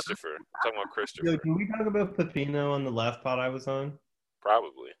about Christopher. Yo, can we talk about Pepino on the last pod I was on?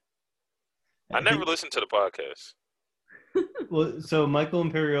 Probably. I never listened to the podcast. Well, so Michael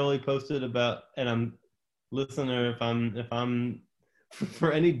Imperioli posted about, and I'm listener, if I'm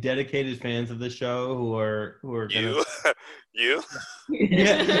for any dedicated fans of the show who are You.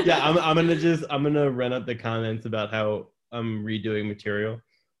 yeah, I'm gonna run up the comments about how I'm redoing material.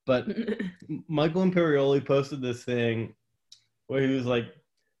 But Michael Imperioli posted this thing where he was like,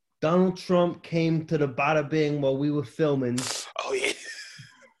 Donald Trump came to the Bada Bing while we were filming. Oh yeah.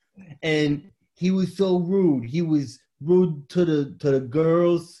 And he was so rude. He was rude to the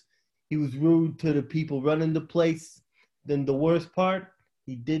girls. He was rude to the people running the place. Then the worst part,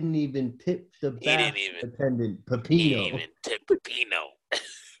 he didn't even tip the bath attendant, Pepino. He didn't even tip Pepino.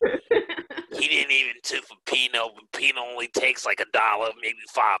 He didn't even tip Pepino. Pepino only takes like $1, maybe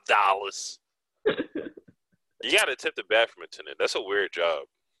 $5. You gotta tip the bathroom attendant. That's a weird job.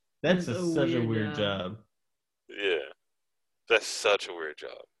 That's such a weird job. Yeah. That's such a weird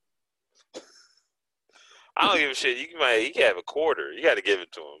job. I don't give a shit. You can have a quarter. You gotta give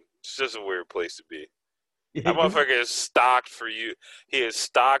it to him. It's just a weird place to be. That motherfucker is stocked for you. He is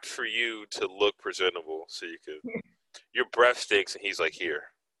stocked for you to look presentable, so you could. Your breath stinks, and he's like, "Here,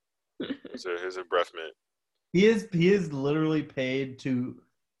 so here's a breath mint." He is literally paid to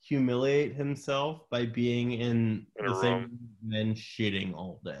humiliate himself by being in the same room and then shitting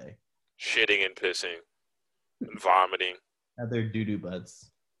all day, shitting and pissing, and vomiting at their doo-doo butts.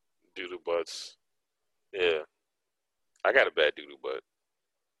 Doo-doo butts. Yeah, I got a bad doo-doo butt.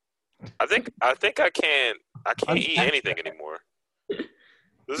 I think I can't eat anything anymore. This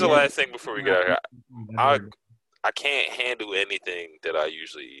is the last thing before we get out here. I can't handle anything that I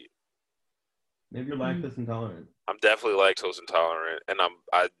usually eat. Maybe you're lactose intolerant. I'm definitely lactose intolerant, and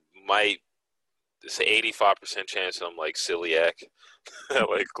it's an 85% chance that I'm like celiac.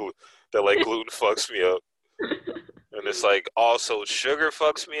 that gluten fucks me up, and it's like also sugar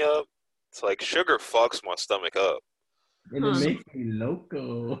fucks me up. It's like sugar fucks my stomach up. And it makes me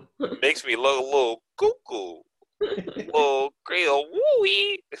loco. Makes me look a little cuckoo. Little great old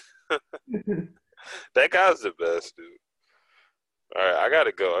wooey. That guy's the best, dude. Alright, I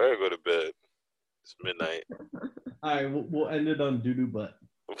gotta go. I gotta go to bed. It's midnight. Alright, we'll end it on doo-doo butt.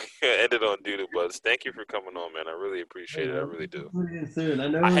 End it on doo-doo butts. Thank you for coming on, man. I really appreciate it. I really do. Soon. I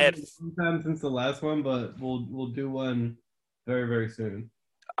know it's some time since the last one, but we'll do one very, very soon.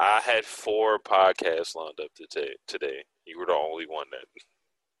 I had 4 podcasts lined up today. You were the only one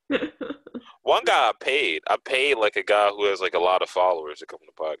that. One guy I paid like a guy who has like a lot of followers to come on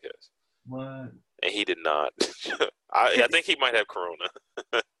the podcast. What? And he did not. I think he might have corona.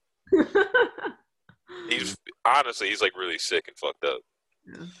 He's like really sick and fucked up.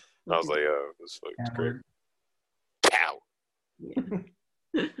 Yeah. I was like, oh, this fucking great. Cow.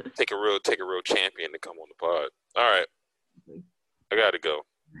 Yeah. Take a real champion to come on the pod. All right. I gotta go.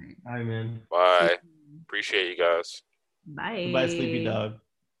 All right, man. Bye. Appreciate you guys. Bye. Bye, sleepy dog.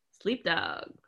 Sleep dog.